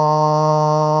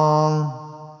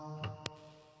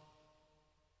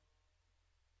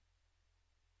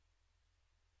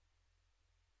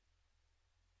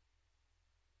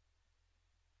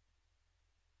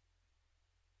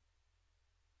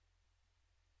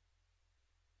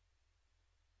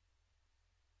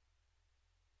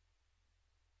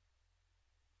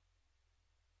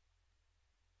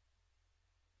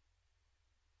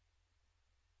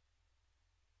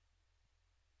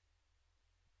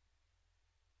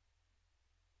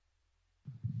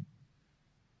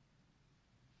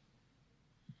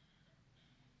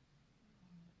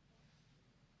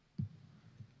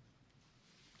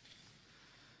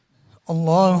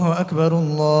الله أكبر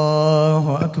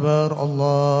الله أكبر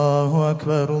الله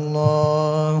أكبر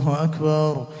الله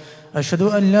أكبر أشهد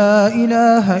أن لا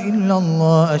إله إلا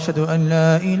الله أشهد أن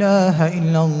لا إله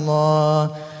إلا الله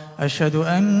أشهد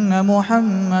أن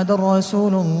محمد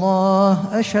رسول الله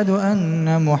أشهد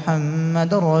أن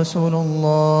محمد رسول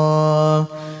الله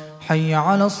حي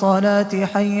على الصلاة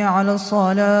حي على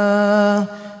الصلاة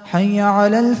حي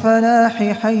على الفلاح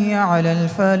حي على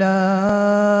الفلاح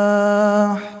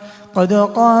قد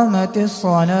قامت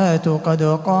الصلاة قد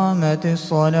قامت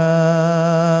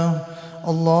الصلاة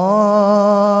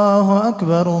الله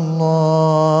أكبر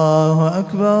الله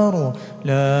أكبر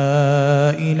لا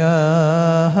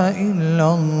إله إلا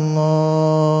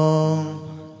الله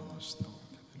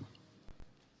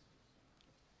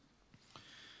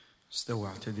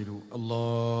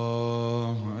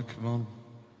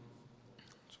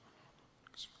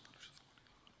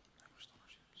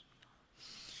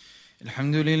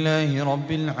الحمد لله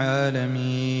رب العالمين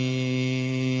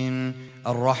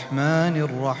الرحمن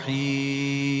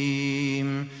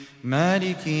الرحيم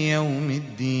مالك يوم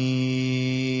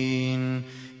الدين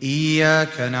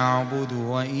إياك نعبد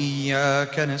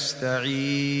وإياك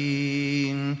نستعين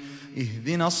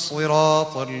اهدنا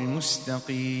الصراط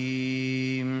المستقيم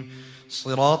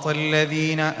صراط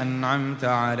الذين أنعمت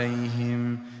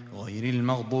عليهم غير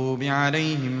المغضوب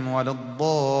عليهم ولا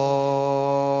الضالين.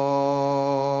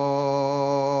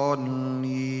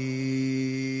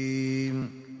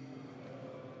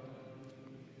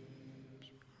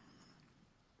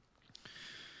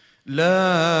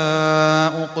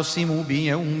 لا أقسم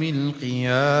بيوم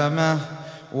القيامة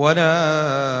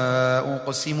ولا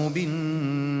أقسم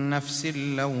بالنفس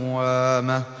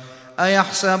اللوامة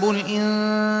أيحسب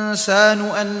الإنسان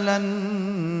أن لن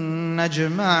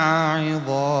نجمع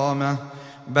عظامه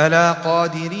بلى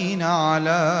قادرين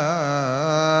على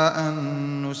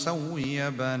أن نسوي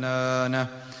بنانه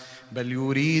بل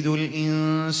يريد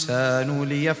الإنسان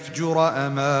ليفجر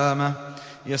أمامه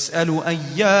يسأل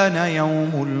أيان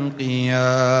يوم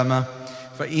القيامة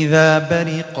فإذا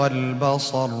برق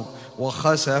البصر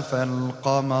وخسف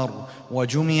القمر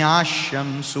وجمع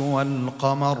الشمس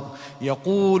والقمر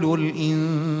يقول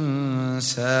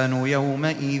الإنسان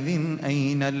يومئذ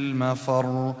أين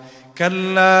المفر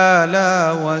كلا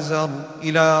لا وزر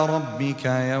إلى ربك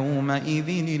يومئذ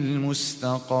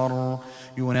المستقر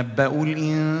ينبأ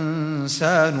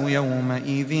الإنسان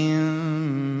يومئذ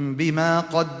بما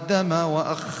قدم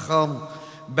وأخر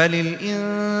بل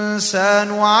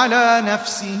الإنسان على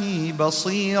نفسه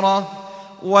بصيرة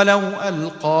ولو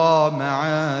ألقى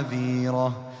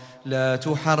معاذيره لا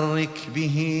تحرك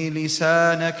به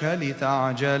لسانك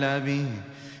لتعجل به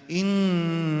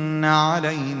إن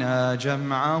علينا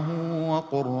جمعه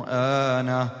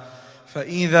وقرآنه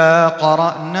فإذا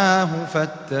قرأناه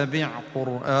فاتبع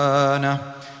قرآنه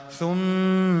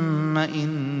ثم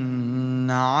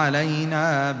إن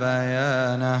علينا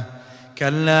بيانه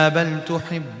كلا بل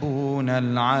تحبون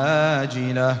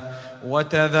العاجلة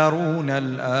وتذرون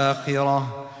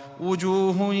الآخرة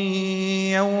وجوه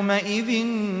يومئذ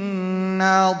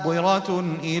ناظرة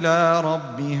إلى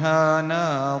ربها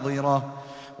ناظرة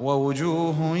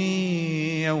ووجوه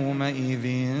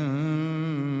يومئذ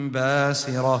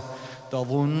باسرة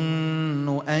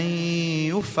تظن أن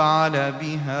يفعل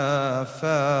بها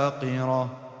فاقرة.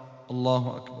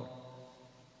 الله أكبر.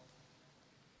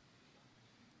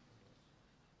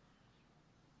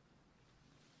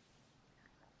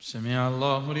 سمع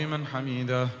الله لمن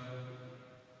حمده.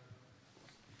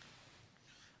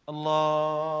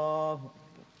 الله أكبر.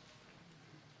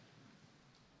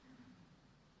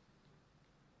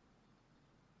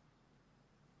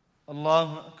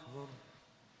 الله أكبر.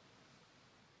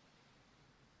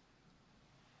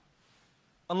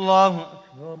 الله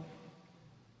أكبر.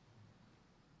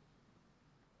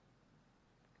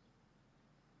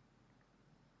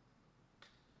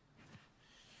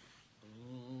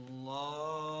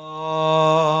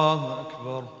 الله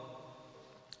أكبر.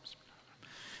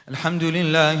 الحمد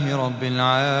لله رب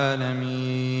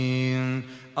العالمين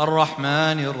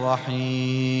الرحمن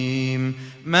الرحيم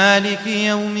مالك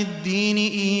يوم الدين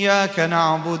إياك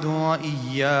نعبد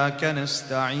وإياك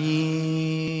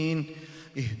نستعين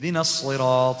اهدنا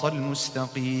الصراط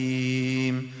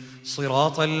المستقيم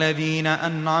صراط الذين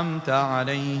أنعمت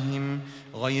عليهم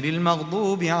غير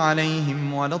المغضوب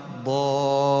عليهم ولا الضالين.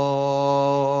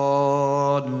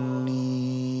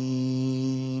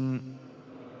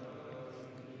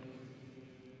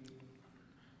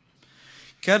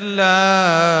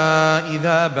 كلا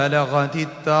إذا بلغت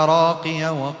التراقي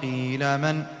وقيل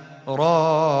من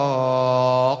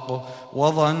راق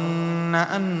وظن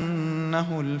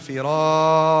أنه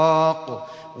الفراق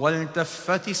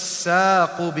والتفت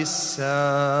الساق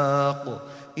بالساق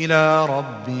إلى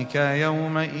ربك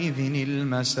يومئذ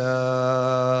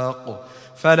المساق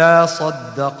فلا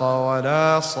صدق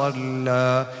ولا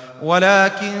صلى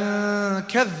ولكن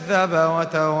كذب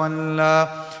وتولى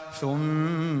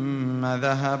ثم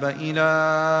ذهب إلى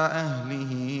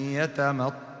أهله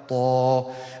يتمطى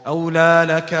أولى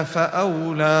لك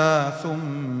فأولى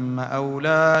ثم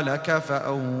أولى لك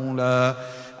فأولى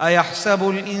أيحسب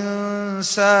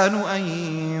الإنسان أن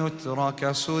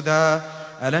يترك سدى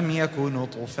ألم يك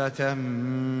نطفة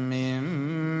من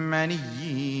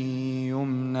مني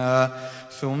يمنى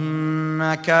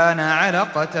ثم كان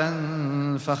علقة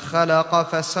فخلق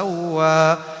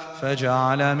فسوى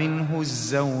فجعل منه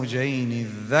الزوجين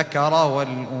الذكر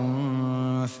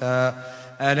والأنثى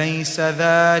أليس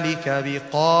ذلك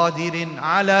بقادر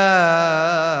على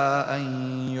أن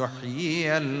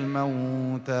يحيي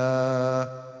الموتى.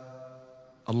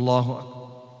 الله أكبر.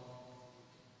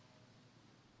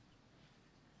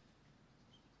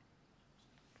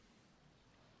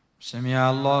 سمع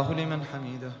الله لمن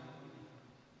حمده.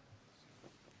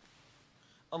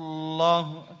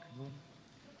 الله أكبر.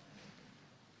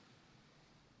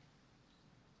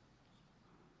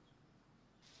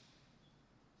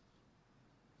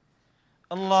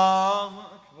 الله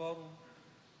أكبر.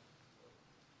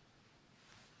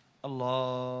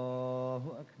 الله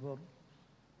أكبر.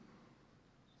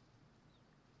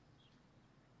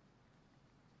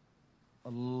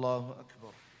 الله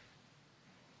أكبر.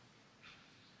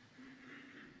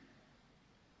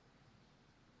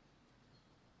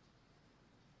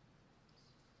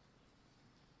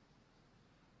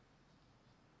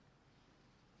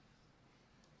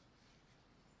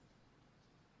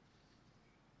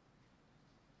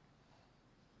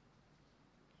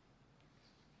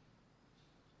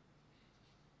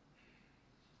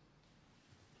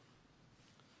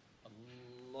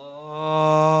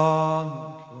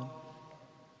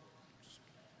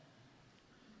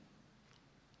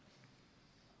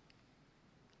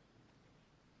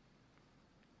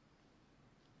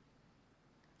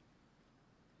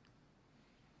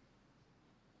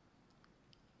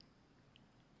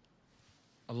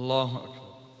 الله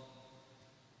أكبر.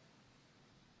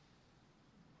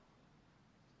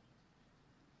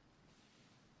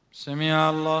 سمع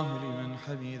الله لمن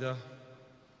حمده.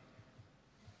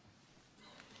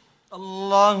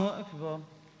 الله أكبر.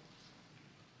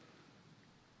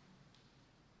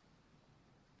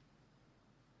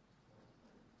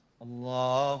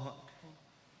 الله أكبر.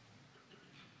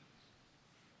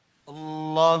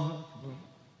 الله أكبر.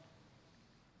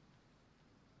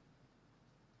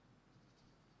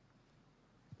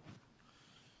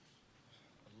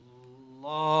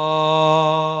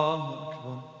 الله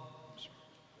أكبر.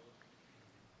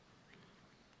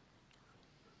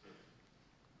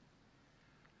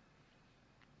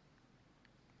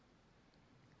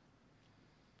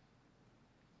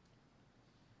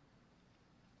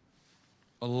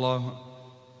 الله.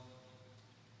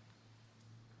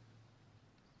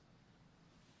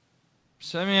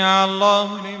 سمع الله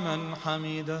لمن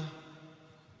حمده.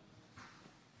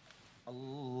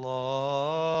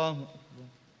 الله أكبر.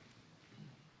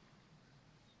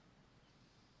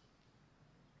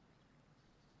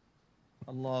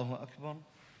 الله أكبر.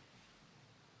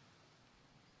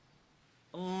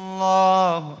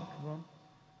 الله أكبر.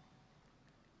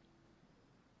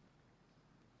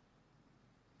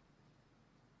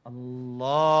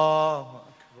 الله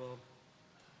أكبر.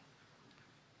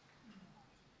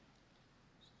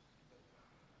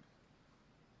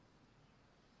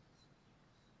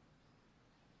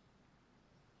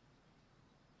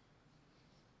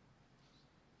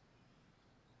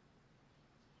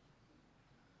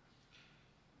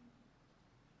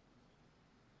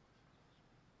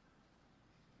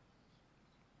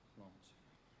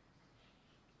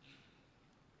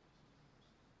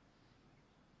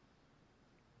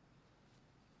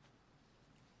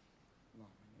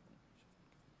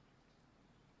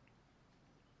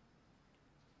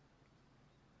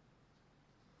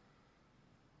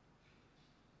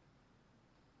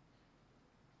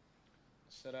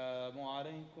 السلام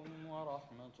عليكم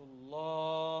ورحمة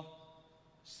الله.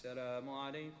 السلام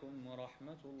عليكم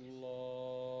ورحمة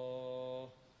الله.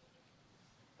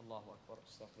 الله أكبر.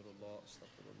 استغفر الله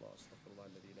استغفر الله استغفر الله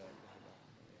الذي لا إله إلا هو.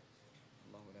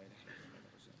 الله لا إله إلا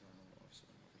هو.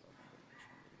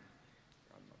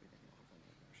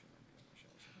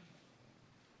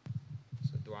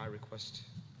 So dua request.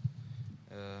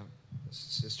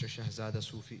 Sister Shahzada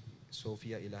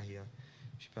Sophia Ilahia.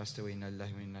 She passed away. Inna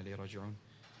lillahi wa inna ilayhi raji'un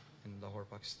in Lahore,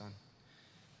 Pakistan.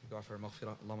 دعاء for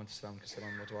المغفرة. اللهم أنت السلام منك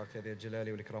السلام وتبارك يا ذي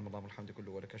الجلال والإكرام. اللهم الحمد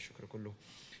كله ولك الشكر كله.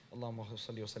 اللهم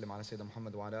صل وسلم على سيدنا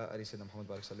محمد وعلى آل سيدنا محمد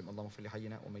بارك وسلم. اللهم اغفر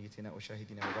لحينا وميتنا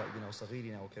وشاهدنا وغائبنا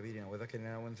وصغيرنا وكبيرنا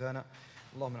وذكرنا وانثانا.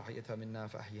 اللهم من حييتها منا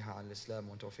فأحيها على الإسلام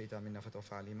ومن توفيتها منا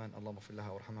فتوفى على الإيمان. اللهم اغفر لها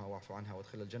وارحمها واعف عنها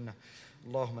وادخلها الجنة.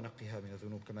 اللهم نقها من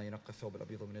الذنوب كما ينقى الثوب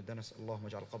الأبيض من الدنس. اللهم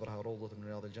اجعل قبرها روضة من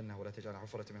رياض الجنة ولا تجعل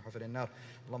حفرة من حفر النار.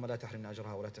 اللهم لا تحرمنا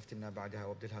أجرها ولا تفتنا بعدها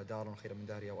وابدلها دارا خيرا من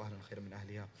دارها وأهلا خيرا من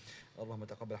أهلها. اللهم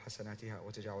تقبل حسناتها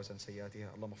وتجاوز عن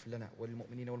سيئاتها. اللهم اغفر لنا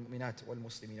وللمؤمنين والمؤمنات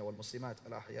والمسلمين والمسلمات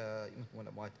الأحياء منهم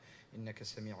والأموات إنك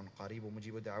سميع قريب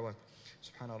مجيب الدعوات.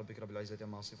 سبحان ربك رب العزة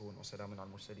عما يصفون وسلام على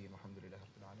المرسلين والحمد لله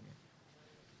رب العالمين.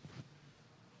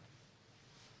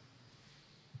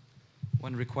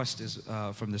 One request is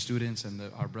from the students and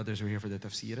our brothers who are here for the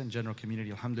tafsir and general community.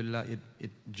 Alhamdulillah,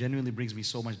 it genuinely brings me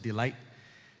so much delight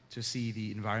to see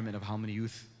the environment of how many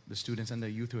youth, the students and the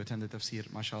youth who attend the tafsir,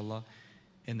 mashallah,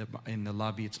 in the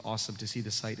lobby. It's awesome to see the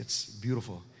site. It's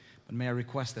beautiful. But may I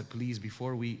request that please,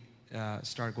 before we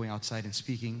start going outside and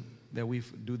speaking, that we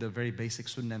do the very basic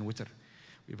sunnah and witr.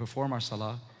 We perform our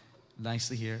salah,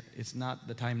 nicely here. It's not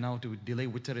the time now to delay.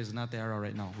 Witr is not the era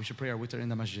right now. We should pray our witr in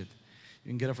the masjid. You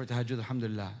can get up for tahajjud,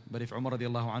 alhamdulillah. But if Umar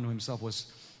radiallahu anhu himself was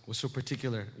so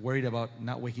particular, worried about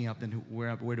not waking up, then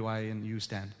where do I and you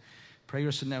stand? Pray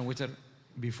your sunnah and witr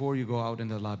before you go out in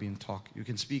the lobby and talk. You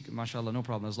can speak, mashallah, no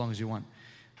problem, as long as you want.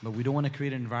 But we don't want to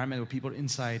create an environment where people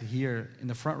inside here in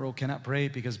the front row cannot pray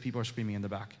because people are screaming in the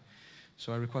back.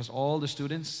 So I request all the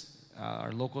students,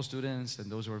 our local students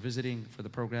and those who are visiting for the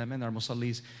program and our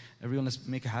musallis, everyone, let's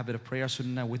make a habit of prayer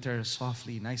sunnah, witr,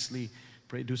 softly, nicely,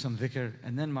 pray, do some dhikr,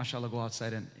 and then mashallah go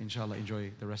outside and inshallah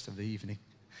enjoy the rest of the evening.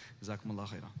 Jazakumullah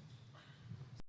khairan.